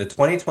 and the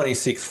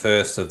 2026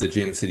 first of the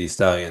Gym City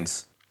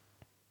Stallions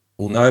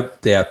will no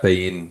doubt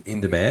be in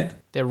demand.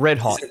 They're red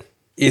hot.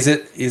 Is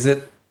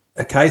it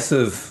a case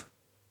of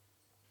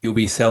you'll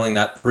be selling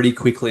that pretty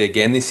quickly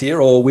again this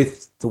year, or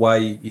with the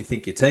way you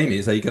think your team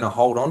is, are you going to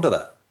hold on to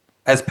that?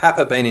 Has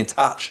Papa been in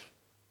touch?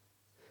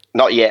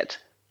 Not yet,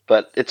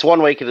 but it's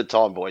 1 week at a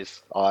time,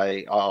 boys.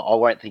 I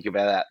won't think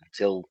about that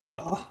until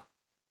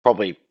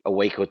probably a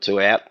week or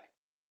two out.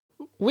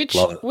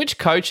 Which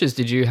coaches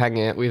did you hang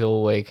out with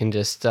all week and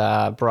just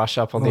brush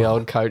up on the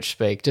old coach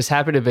speak? Just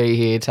happy to be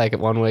here, take it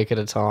 1 week at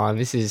a time.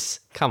 This is,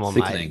 come on,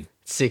 sickening. Mate.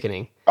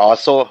 Sickening. I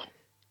saw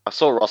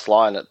Ross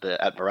Lyon at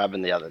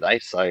Moorabbin the other day,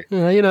 so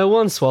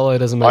one swallow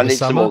doesn't make a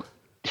summer.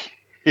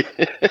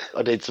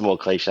 I need some more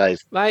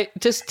cliches. Mate,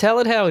 just tell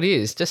it how it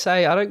is. Just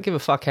say, I don't give a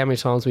fuck how many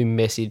times we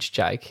message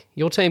Jake.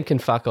 Your team can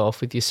fuck off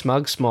with your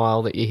smug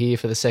smile that you're here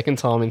for the second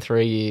time in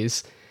 3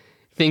 years,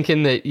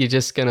 thinking that you're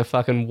just going to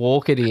fucking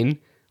walk it in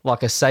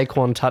like a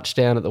Saquon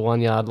touchdown at the 1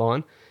 yard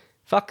line.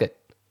 Fuck it.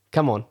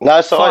 Come on. No,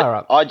 so fire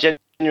up. I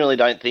genuinely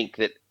don't think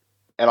that,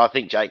 and I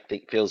think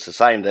Jake feels the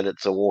same, that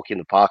it's a walk in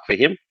the park for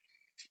him.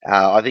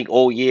 I think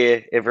all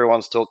year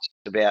everyone's talked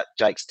about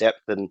Jake's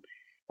depth, and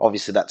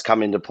obviously that's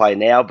come into play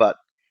now, but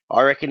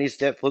I reckon his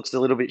depth looks a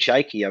little bit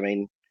shaky. I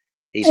mean,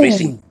 he's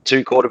missing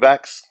 2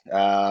 quarterbacks.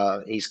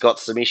 He's got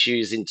some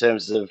issues in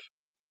terms of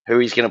who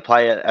he's going to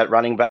play at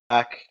running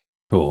back.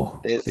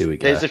 Oh, here we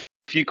go. There's a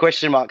few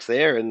question marks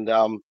there, and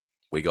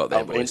we got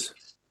there, boys.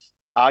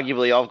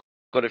 Arguably, I've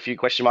got a few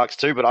question marks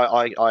too, but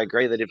I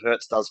agree that if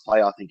Hurts does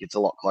play, I think it's a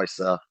lot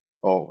closer,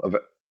 a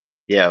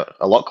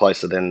lot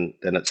closer than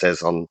it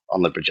says on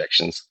the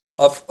projections.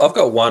 I've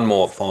got one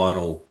more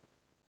final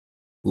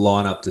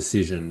lineup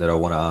decision that I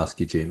want to ask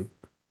you, Jim.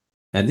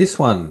 And this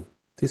one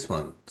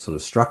sort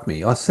of struck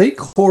me. I see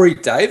Corey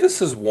Davis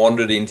has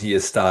wandered into your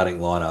starting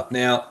lineup.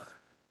 Now,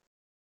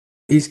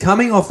 he's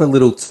coming off a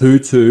little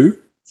 2-2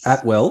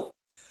 Atwell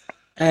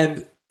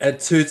and at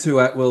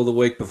 2-2 Atwell the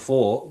week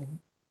before.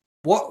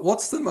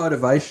 What's the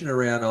motivation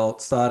around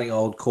starting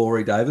old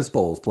Corey Davis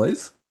balls,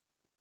 please?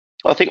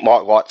 I think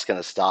Mike White's going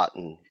to start,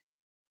 and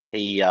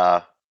he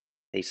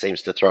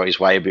seems to throw his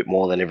way a bit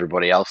more than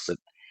everybody else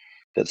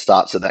that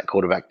starts at that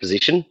quarterback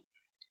position.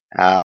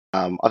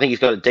 I think he's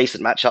got a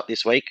decent matchup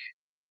this week,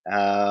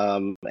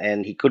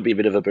 and he could be a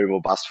bit of a boom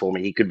or bust for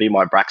me. He could be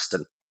my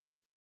Braxton.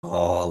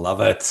 Oh, I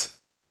love it.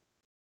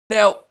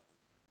 Now,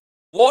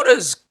 what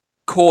has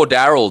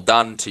Cordarrelle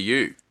done to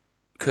you?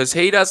 Because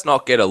he does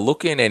not get a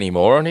look in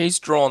anymore, and he's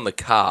drawn the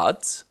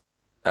cards.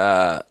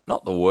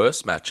 Not the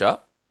worst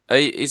matchup.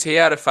 Is he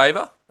out of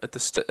favour at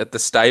the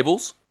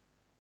stables?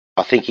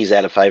 I think he's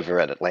out of favour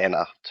at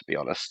Atlanta, to be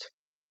honest.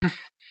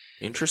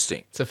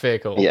 Interesting. It's a fair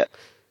call. Yeah.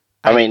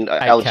 I mean,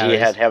 Algier carries.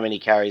 had how many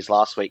carries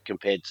last week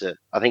compared to,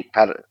 I think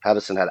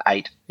Patterson had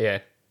 8. Yeah.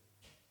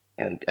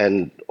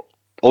 And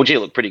Algier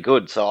looked pretty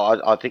good, so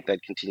I think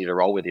they'd continue to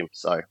roll with him.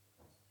 So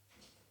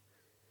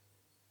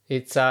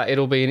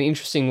it'll be an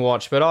interesting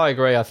watch, but I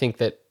agree. I think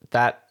that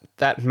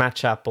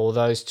matchup, or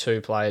those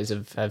two players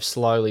have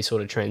slowly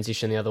sort of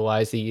transitioned the other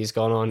way as the year's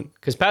gone on,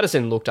 because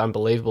Patterson looked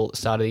unbelievable at the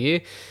start of the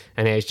year,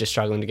 and now he's just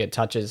struggling to get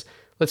touches.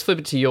 Let's flip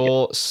it to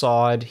your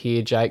side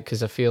here, Jake,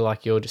 because I feel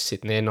like you're just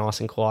sitting there nice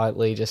and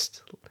quietly,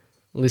 just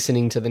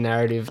listening to the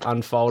narrative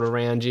unfold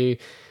around you.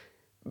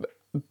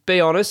 Be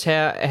honest,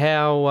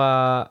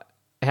 how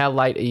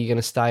late are you going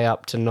to stay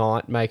up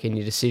tonight making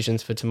your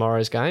decisions for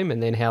tomorrow's game,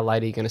 and then how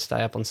late are you going to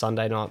stay up on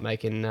Sunday night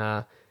making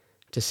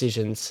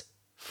decisions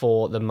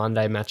for the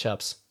Monday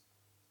matchups?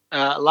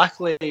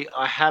 Luckily,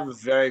 I have a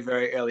very,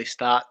 very early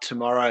start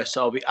tomorrow,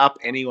 so I'll be up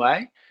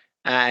anyway,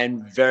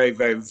 and very,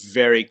 very,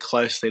 very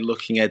closely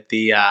looking at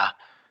the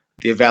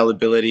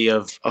availability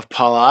of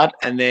Pollard,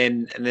 and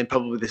then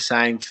probably the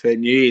same for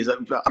New Year's. I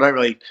don't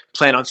really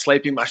plan on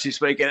sleeping much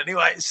this weekend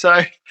anyway,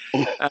 so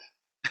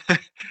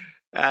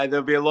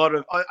there'll be a lot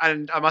of.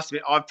 And I must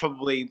admit, I've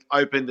probably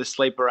opened the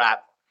Sleeper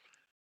app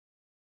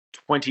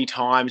 20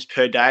 times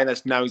per day.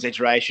 That's no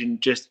exaggeration.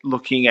 Just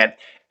looking at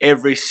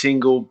every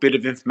single bit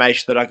of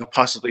information that I could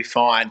possibly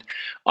find.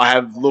 I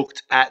have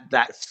looked at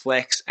that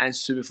flex and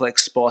super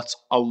flex spots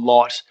a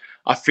lot.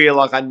 I feel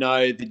like I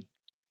know the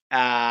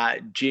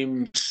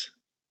Jim's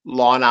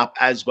lineup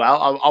as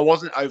well. I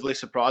wasn't overly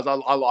surprised. I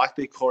like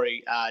the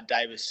Corey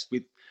Davis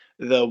with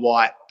the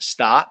White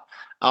start.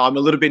 I'm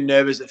a little bit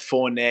nervous that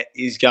Fournette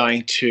is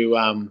going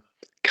to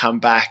come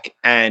back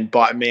and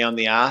bite me on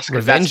the ass.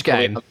 Revenge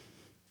game.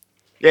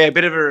 Yeah, a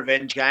bit of a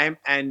revenge game.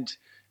 And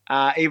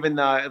even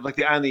though, like,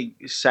 the only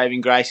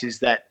saving grace is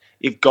that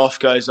if Goff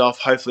goes off,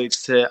 hopefully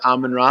it's to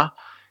Amon-Ra,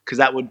 because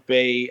that would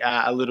be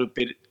a little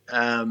bit,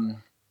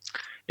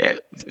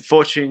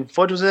 fortune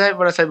was that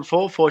what I said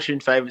before? Fortune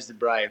favours the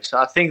brave. So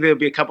I think there'll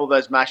be a couple of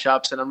those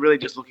mashups, and I'm really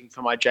just looking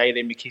for my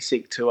J.D.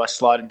 McKissick to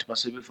slide into my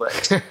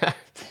Superflex.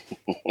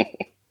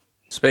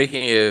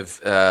 Speaking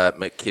of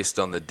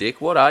McKissed on the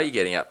dick, what are you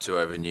getting up to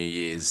over New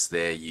Year's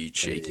there, you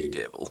cheeky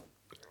devil?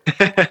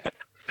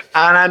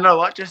 And no,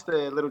 what? Just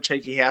a little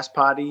cheeky house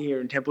party here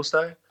in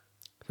Templestowe.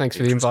 Thanks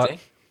for the invite.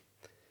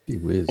 Gee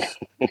whiz.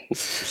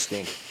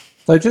 Interesting.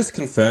 So just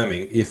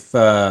confirming, if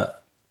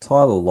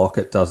Tyler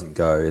Lockett doesn't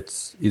go,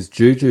 is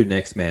Juju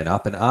next man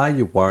up? And are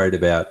you worried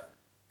about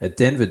a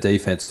Denver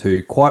defense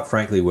who, quite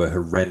frankly, were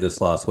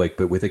horrendous last week,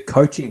 but with a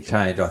coaching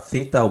change, I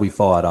think they'll be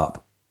fired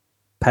up?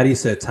 Paddy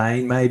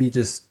Surtain maybe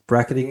just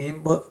bracketing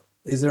him. What,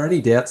 is there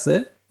any doubts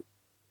there?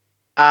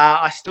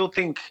 I still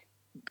think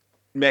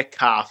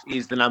Metcalf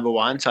is the number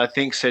one, so I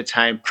think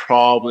Surtain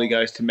probably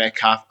goes to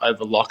Metcalf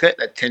over Lockett.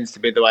 That tends to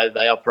be the way that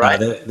they operate.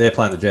 No, they're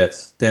playing the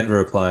Jets. Denver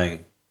are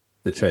playing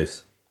the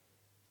Chiefs.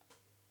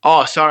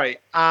 Oh, sorry.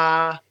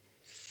 When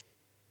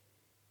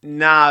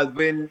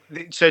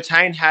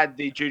Surtain had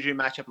the Juju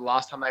matchup the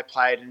last time they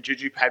played, and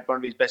Juju played one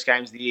of his best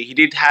games of the year, he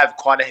did have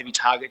quite a heavy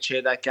target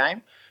share that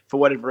game for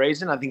whatever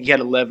reason. I think he had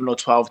 11 or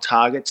 12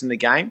 targets in the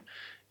game.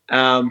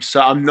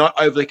 So I'm not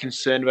overly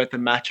concerned about the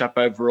matchup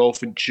overall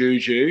for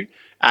Juju.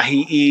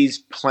 He is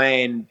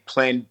plan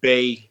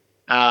B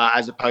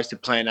as opposed to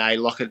plan A.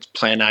 Lockett's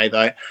plan A,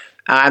 though.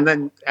 And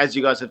then, as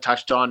you guys have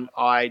touched on,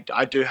 I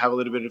do have a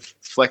little bit of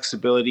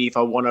flexibility if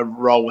I want to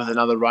roll with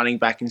another running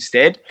back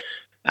instead.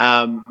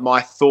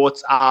 My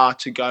thoughts are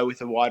to go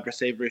with a wide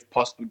receiver if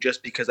possible,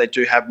 just because they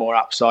do have more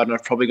upside, and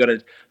I've probably got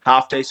a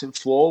half-decent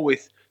floor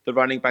with the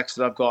running backs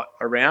that I've got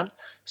around.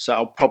 So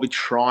I'll probably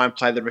try and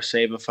play the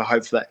receiver for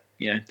hope for that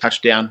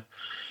touchdown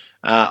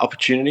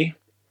opportunity.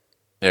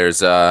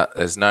 There's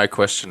no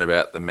question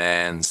about the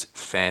man's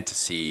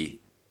fantasy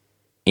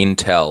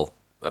intel.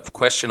 A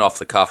question off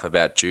the cuff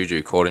about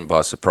Juju caught him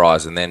by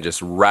surprise and then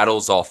just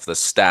rattles off the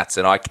stats.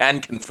 And I can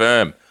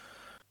confirm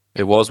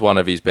it was one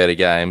of his better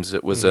games.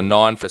 It was a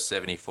 9 for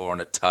 74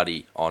 and a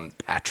tutty on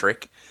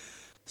Patrick.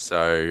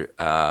 So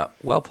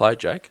well played,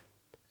 Jake.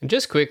 And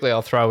just quickly,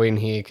 I'll throw in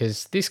here,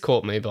 because this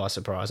caught me by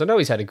surprise. I know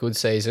he's had a good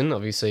season,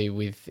 obviously,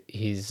 with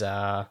his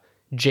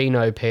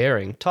Geno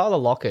pairing. Tyler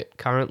Lockett,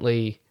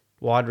 currently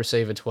wide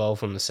receiver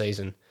 12 on the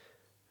season.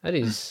 That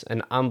is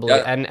an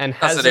unbelievable... and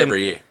has it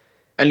every year.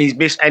 And he's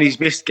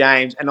missed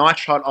games. And I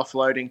tried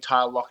offloading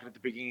Tyler Lockett at the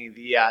beginning of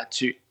the year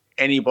to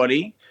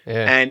anybody,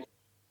 and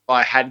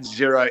I had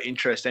zero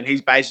interest. And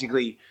he's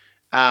basically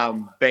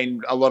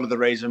been a lot of the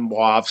reason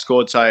why I've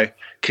scored so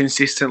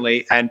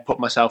consistently and put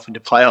myself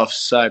into playoffs.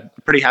 So I'm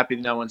pretty happy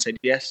that no one said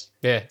yes.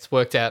 Yeah, it's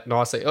worked out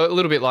nicely. A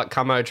little bit like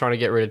Camo trying to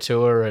get rid of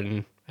Tua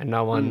and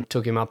no one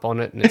took him up on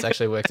it, and it's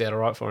actually worked out all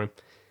right for him.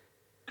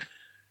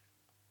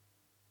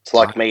 It's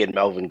like me and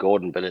Melvin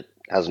Gordon, but it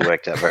hasn't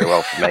worked out very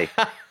well for me.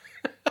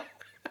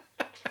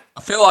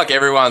 I feel like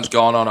everyone's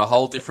gone on a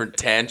whole different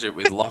tangent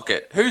with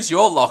Lockett. Who's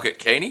your Lockett,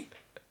 Keeney?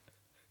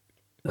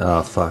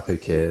 Oh, fuck, who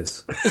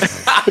cares?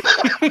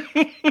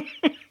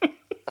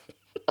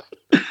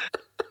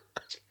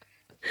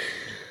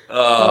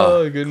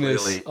 Oh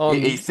goodness.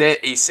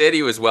 He said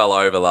he was well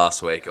over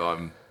last week.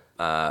 I'm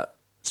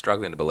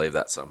struggling to believe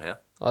that somehow.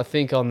 I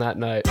think on that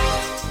note,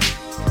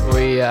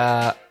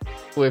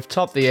 we've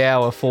topped the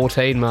hour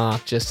 14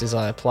 mark just as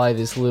I play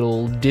this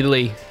little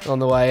diddly on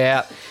the way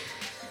out.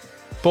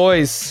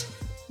 Boys,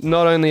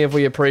 not only have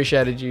we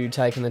appreciated you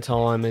taking the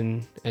time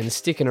and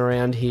sticking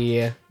around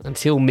here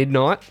until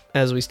midnight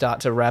as we start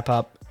to wrap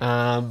up,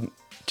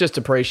 just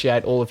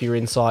appreciate all of your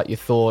insight, your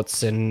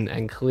thoughts,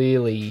 and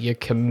clearly your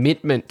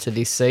commitment to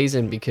this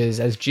season,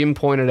 because as Jim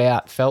pointed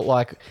out, felt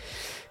like,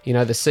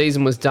 the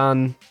season was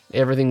done,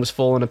 everything was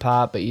falling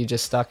apart, but you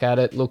just stuck at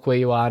it. Look where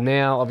you are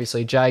now.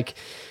 Obviously, Jake,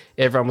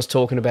 everyone was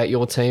talking about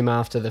your team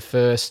after the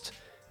first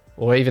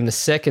or even the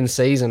second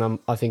season,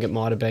 I think it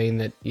might have been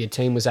that your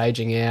team was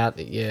aging out,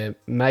 that you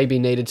maybe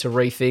needed to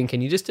rethink,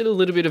 and you just did a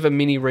little bit of a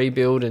mini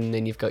rebuild, and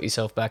then you've got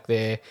yourself back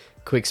there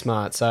quick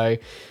smart. So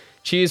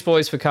cheers,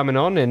 boys, for coming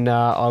on, and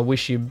I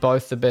wish you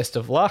both the best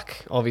of luck.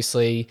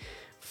 Obviously,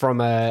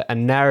 from a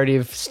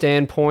narrative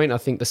standpoint, I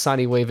think the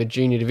Sonny Weaver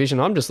Junior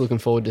Division, I'm just looking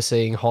forward to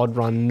seeing Hod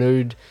run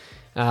nude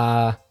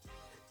down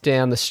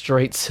the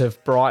streets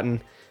of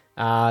Brighton,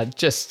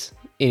 just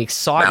in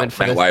excitement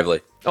Mount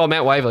Waverley. Oh,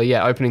 Mount Waverley,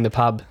 yeah, opening the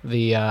pub,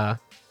 the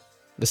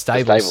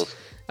stables.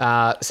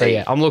 So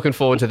yeah, I'm looking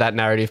forward to that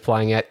narrative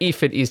playing out,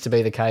 if it is to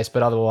be the case.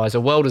 But otherwise,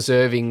 a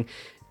well-deserving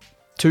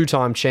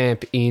two-time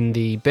champ in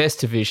the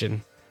best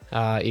division,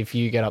 if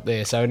you get up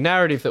there. So a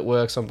narrative that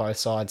works on both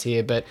sides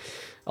here. But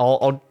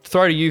I'll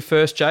throw to you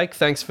first, Jake.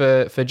 Thanks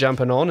for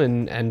jumping on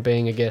and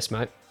being a guest,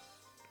 mate.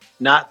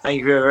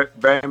 Thank you very,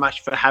 very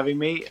much for having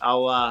me.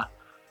 I'll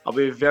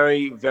be a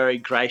very, very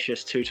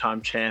gracious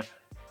two-time champ.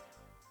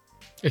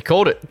 You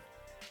called it.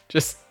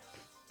 Just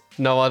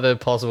no other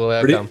possible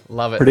outcome.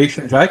 Love it.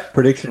 Prediction, Jake.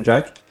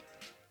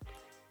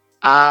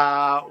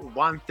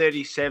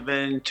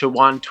 137 to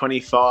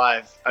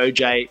 125.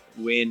 OJ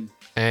win.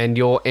 And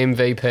your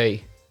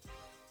MVP?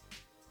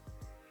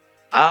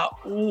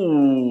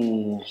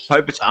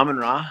 Hope it's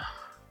Amon-Ra.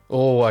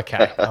 Oh,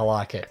 okay. I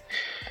like it.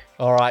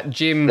 All right,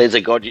 Jim. There's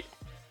a God.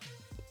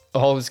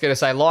 I was going to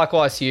say,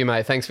 likewise to you,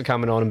 mate. Thanks for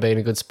coming on and being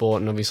a good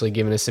sport and obviously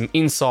giving us some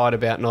insight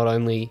about not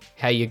only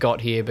how you got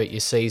here, but your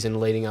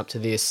season leading up to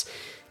this.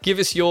 Give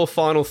us your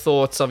final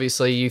thoughts.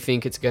 Obviously, you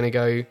think it's going to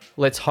go...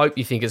 Let's hope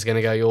you think it's going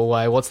to go your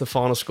way. What's the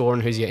final score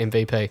and who's your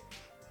MVP?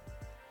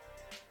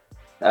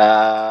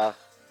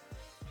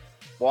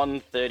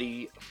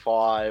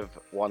 135,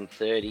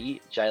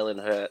 130.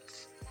 Jalen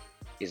Hurts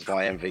is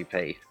my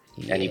MVP.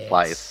 Yes. And he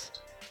plays.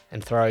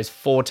 And throws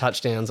 4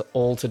 touchdowns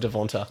all to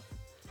Devonta.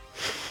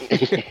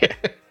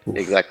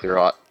 Exactly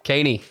right.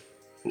 Keeney.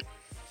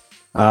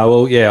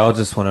 Well, yeah, I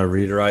just want to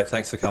reiterate,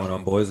 thanks for coming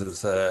on, boys.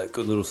 It's a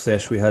good little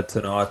sesh we had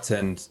tonight.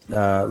 And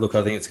look,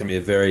 I think it's going to be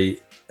a very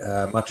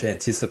much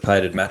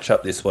anticipated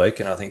matchup this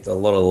week. And I think a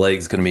lot of the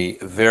league's going to be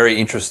very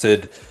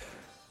interested.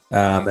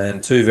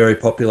 And 2 very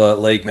popular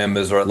league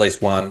members, or at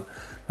least one.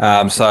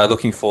 So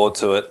looking forward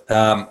to it.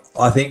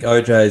 I think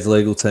OJ's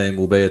legal team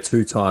will be a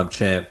 2-time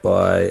champ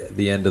by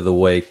the end of the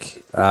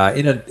week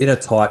in a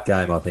tight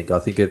game. I think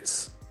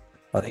it's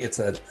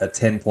a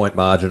 10-point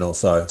margin or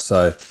so.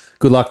 So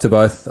good luck to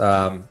both.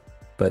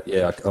 But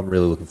yeah, I'm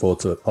really looking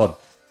forward to it. Hod.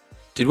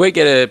 Did we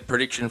get a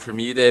prediction from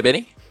you there,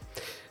 Benny?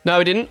 No,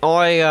 we didn't.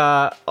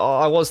 I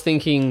was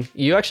thinking,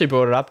 you actually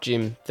brought it up,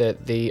 Jim,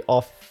 that the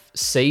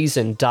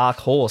off-season dark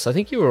horse, I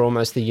think you were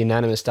almost the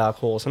unanimous dark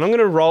horse. And I'm going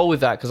to roll with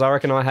that because I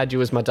reckon I had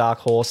you as my dark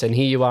horse, and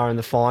here you are in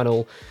the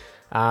final.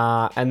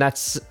 And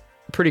that's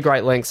pretty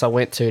great lengths I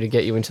went to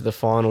get you into the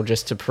final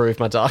just to prove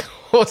my dark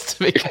horse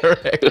to be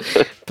correct.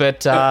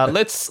 But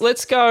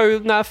let's go.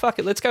 No, fuck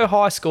it. Let's go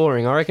high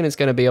scoring. I reckon it's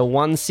going to be a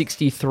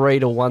 163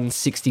 to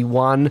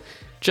 161,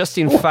 just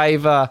in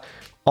favour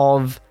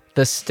of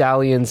the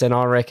Stallions. And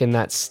I reckon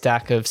that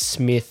stack of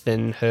Smith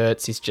and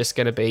Hurts is just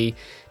going to be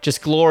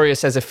just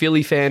glorious as a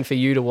Philly fan for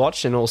you to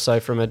watch, and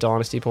also from a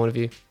dynasty point of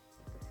view.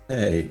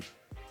 Hey,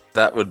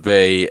 that would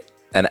be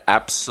an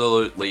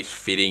absolutely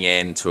fitting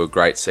end to a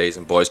great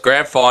season, boys.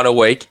 Grand final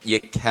week, you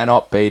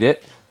cannot beat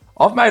it.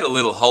 I've made a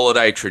little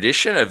holiday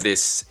tradition of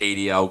this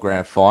EDL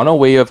Grand Final.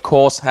 We, of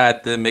course,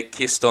 had the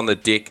McKissed on the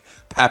Dick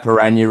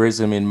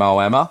paparaneurism in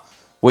Moama.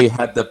 We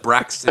had the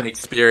Braxton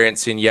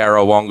experience in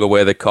Yarrawonga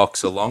where the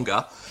cocks are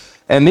longer.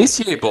 And this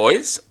year,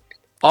 boys,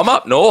 I'm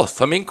up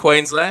north. I'm in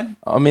Queensland.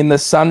 I'm in the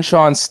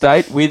Sunshine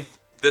State with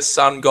the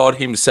sun god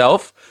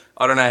himself.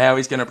 I don't know how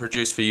he's going to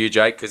produce for you,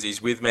 Jake, because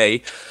he's with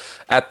me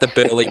at the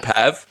Burley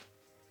Pav.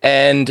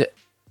 And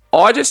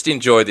I just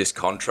enjoy this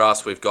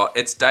contrast we've got.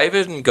 It's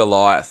David and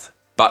Goliath,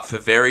 but for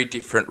very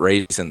different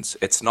reasons.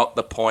 It's not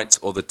the points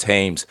or the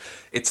teams.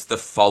 It's the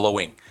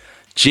following.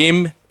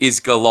 Jim is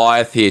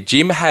Goliath here.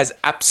 Jim has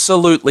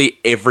absolutely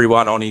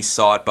everyone on his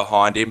side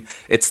behind him.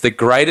 It's the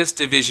greatest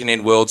division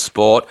in world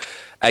sport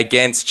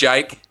against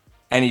Jake,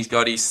 and he's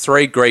got his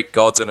 3 Greek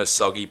gods and a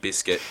soggy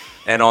biscuit.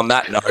 And on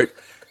that note,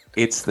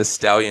 it's the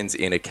Stallions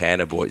in a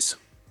Canna, boys.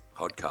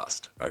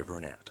 Podcast over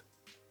and out.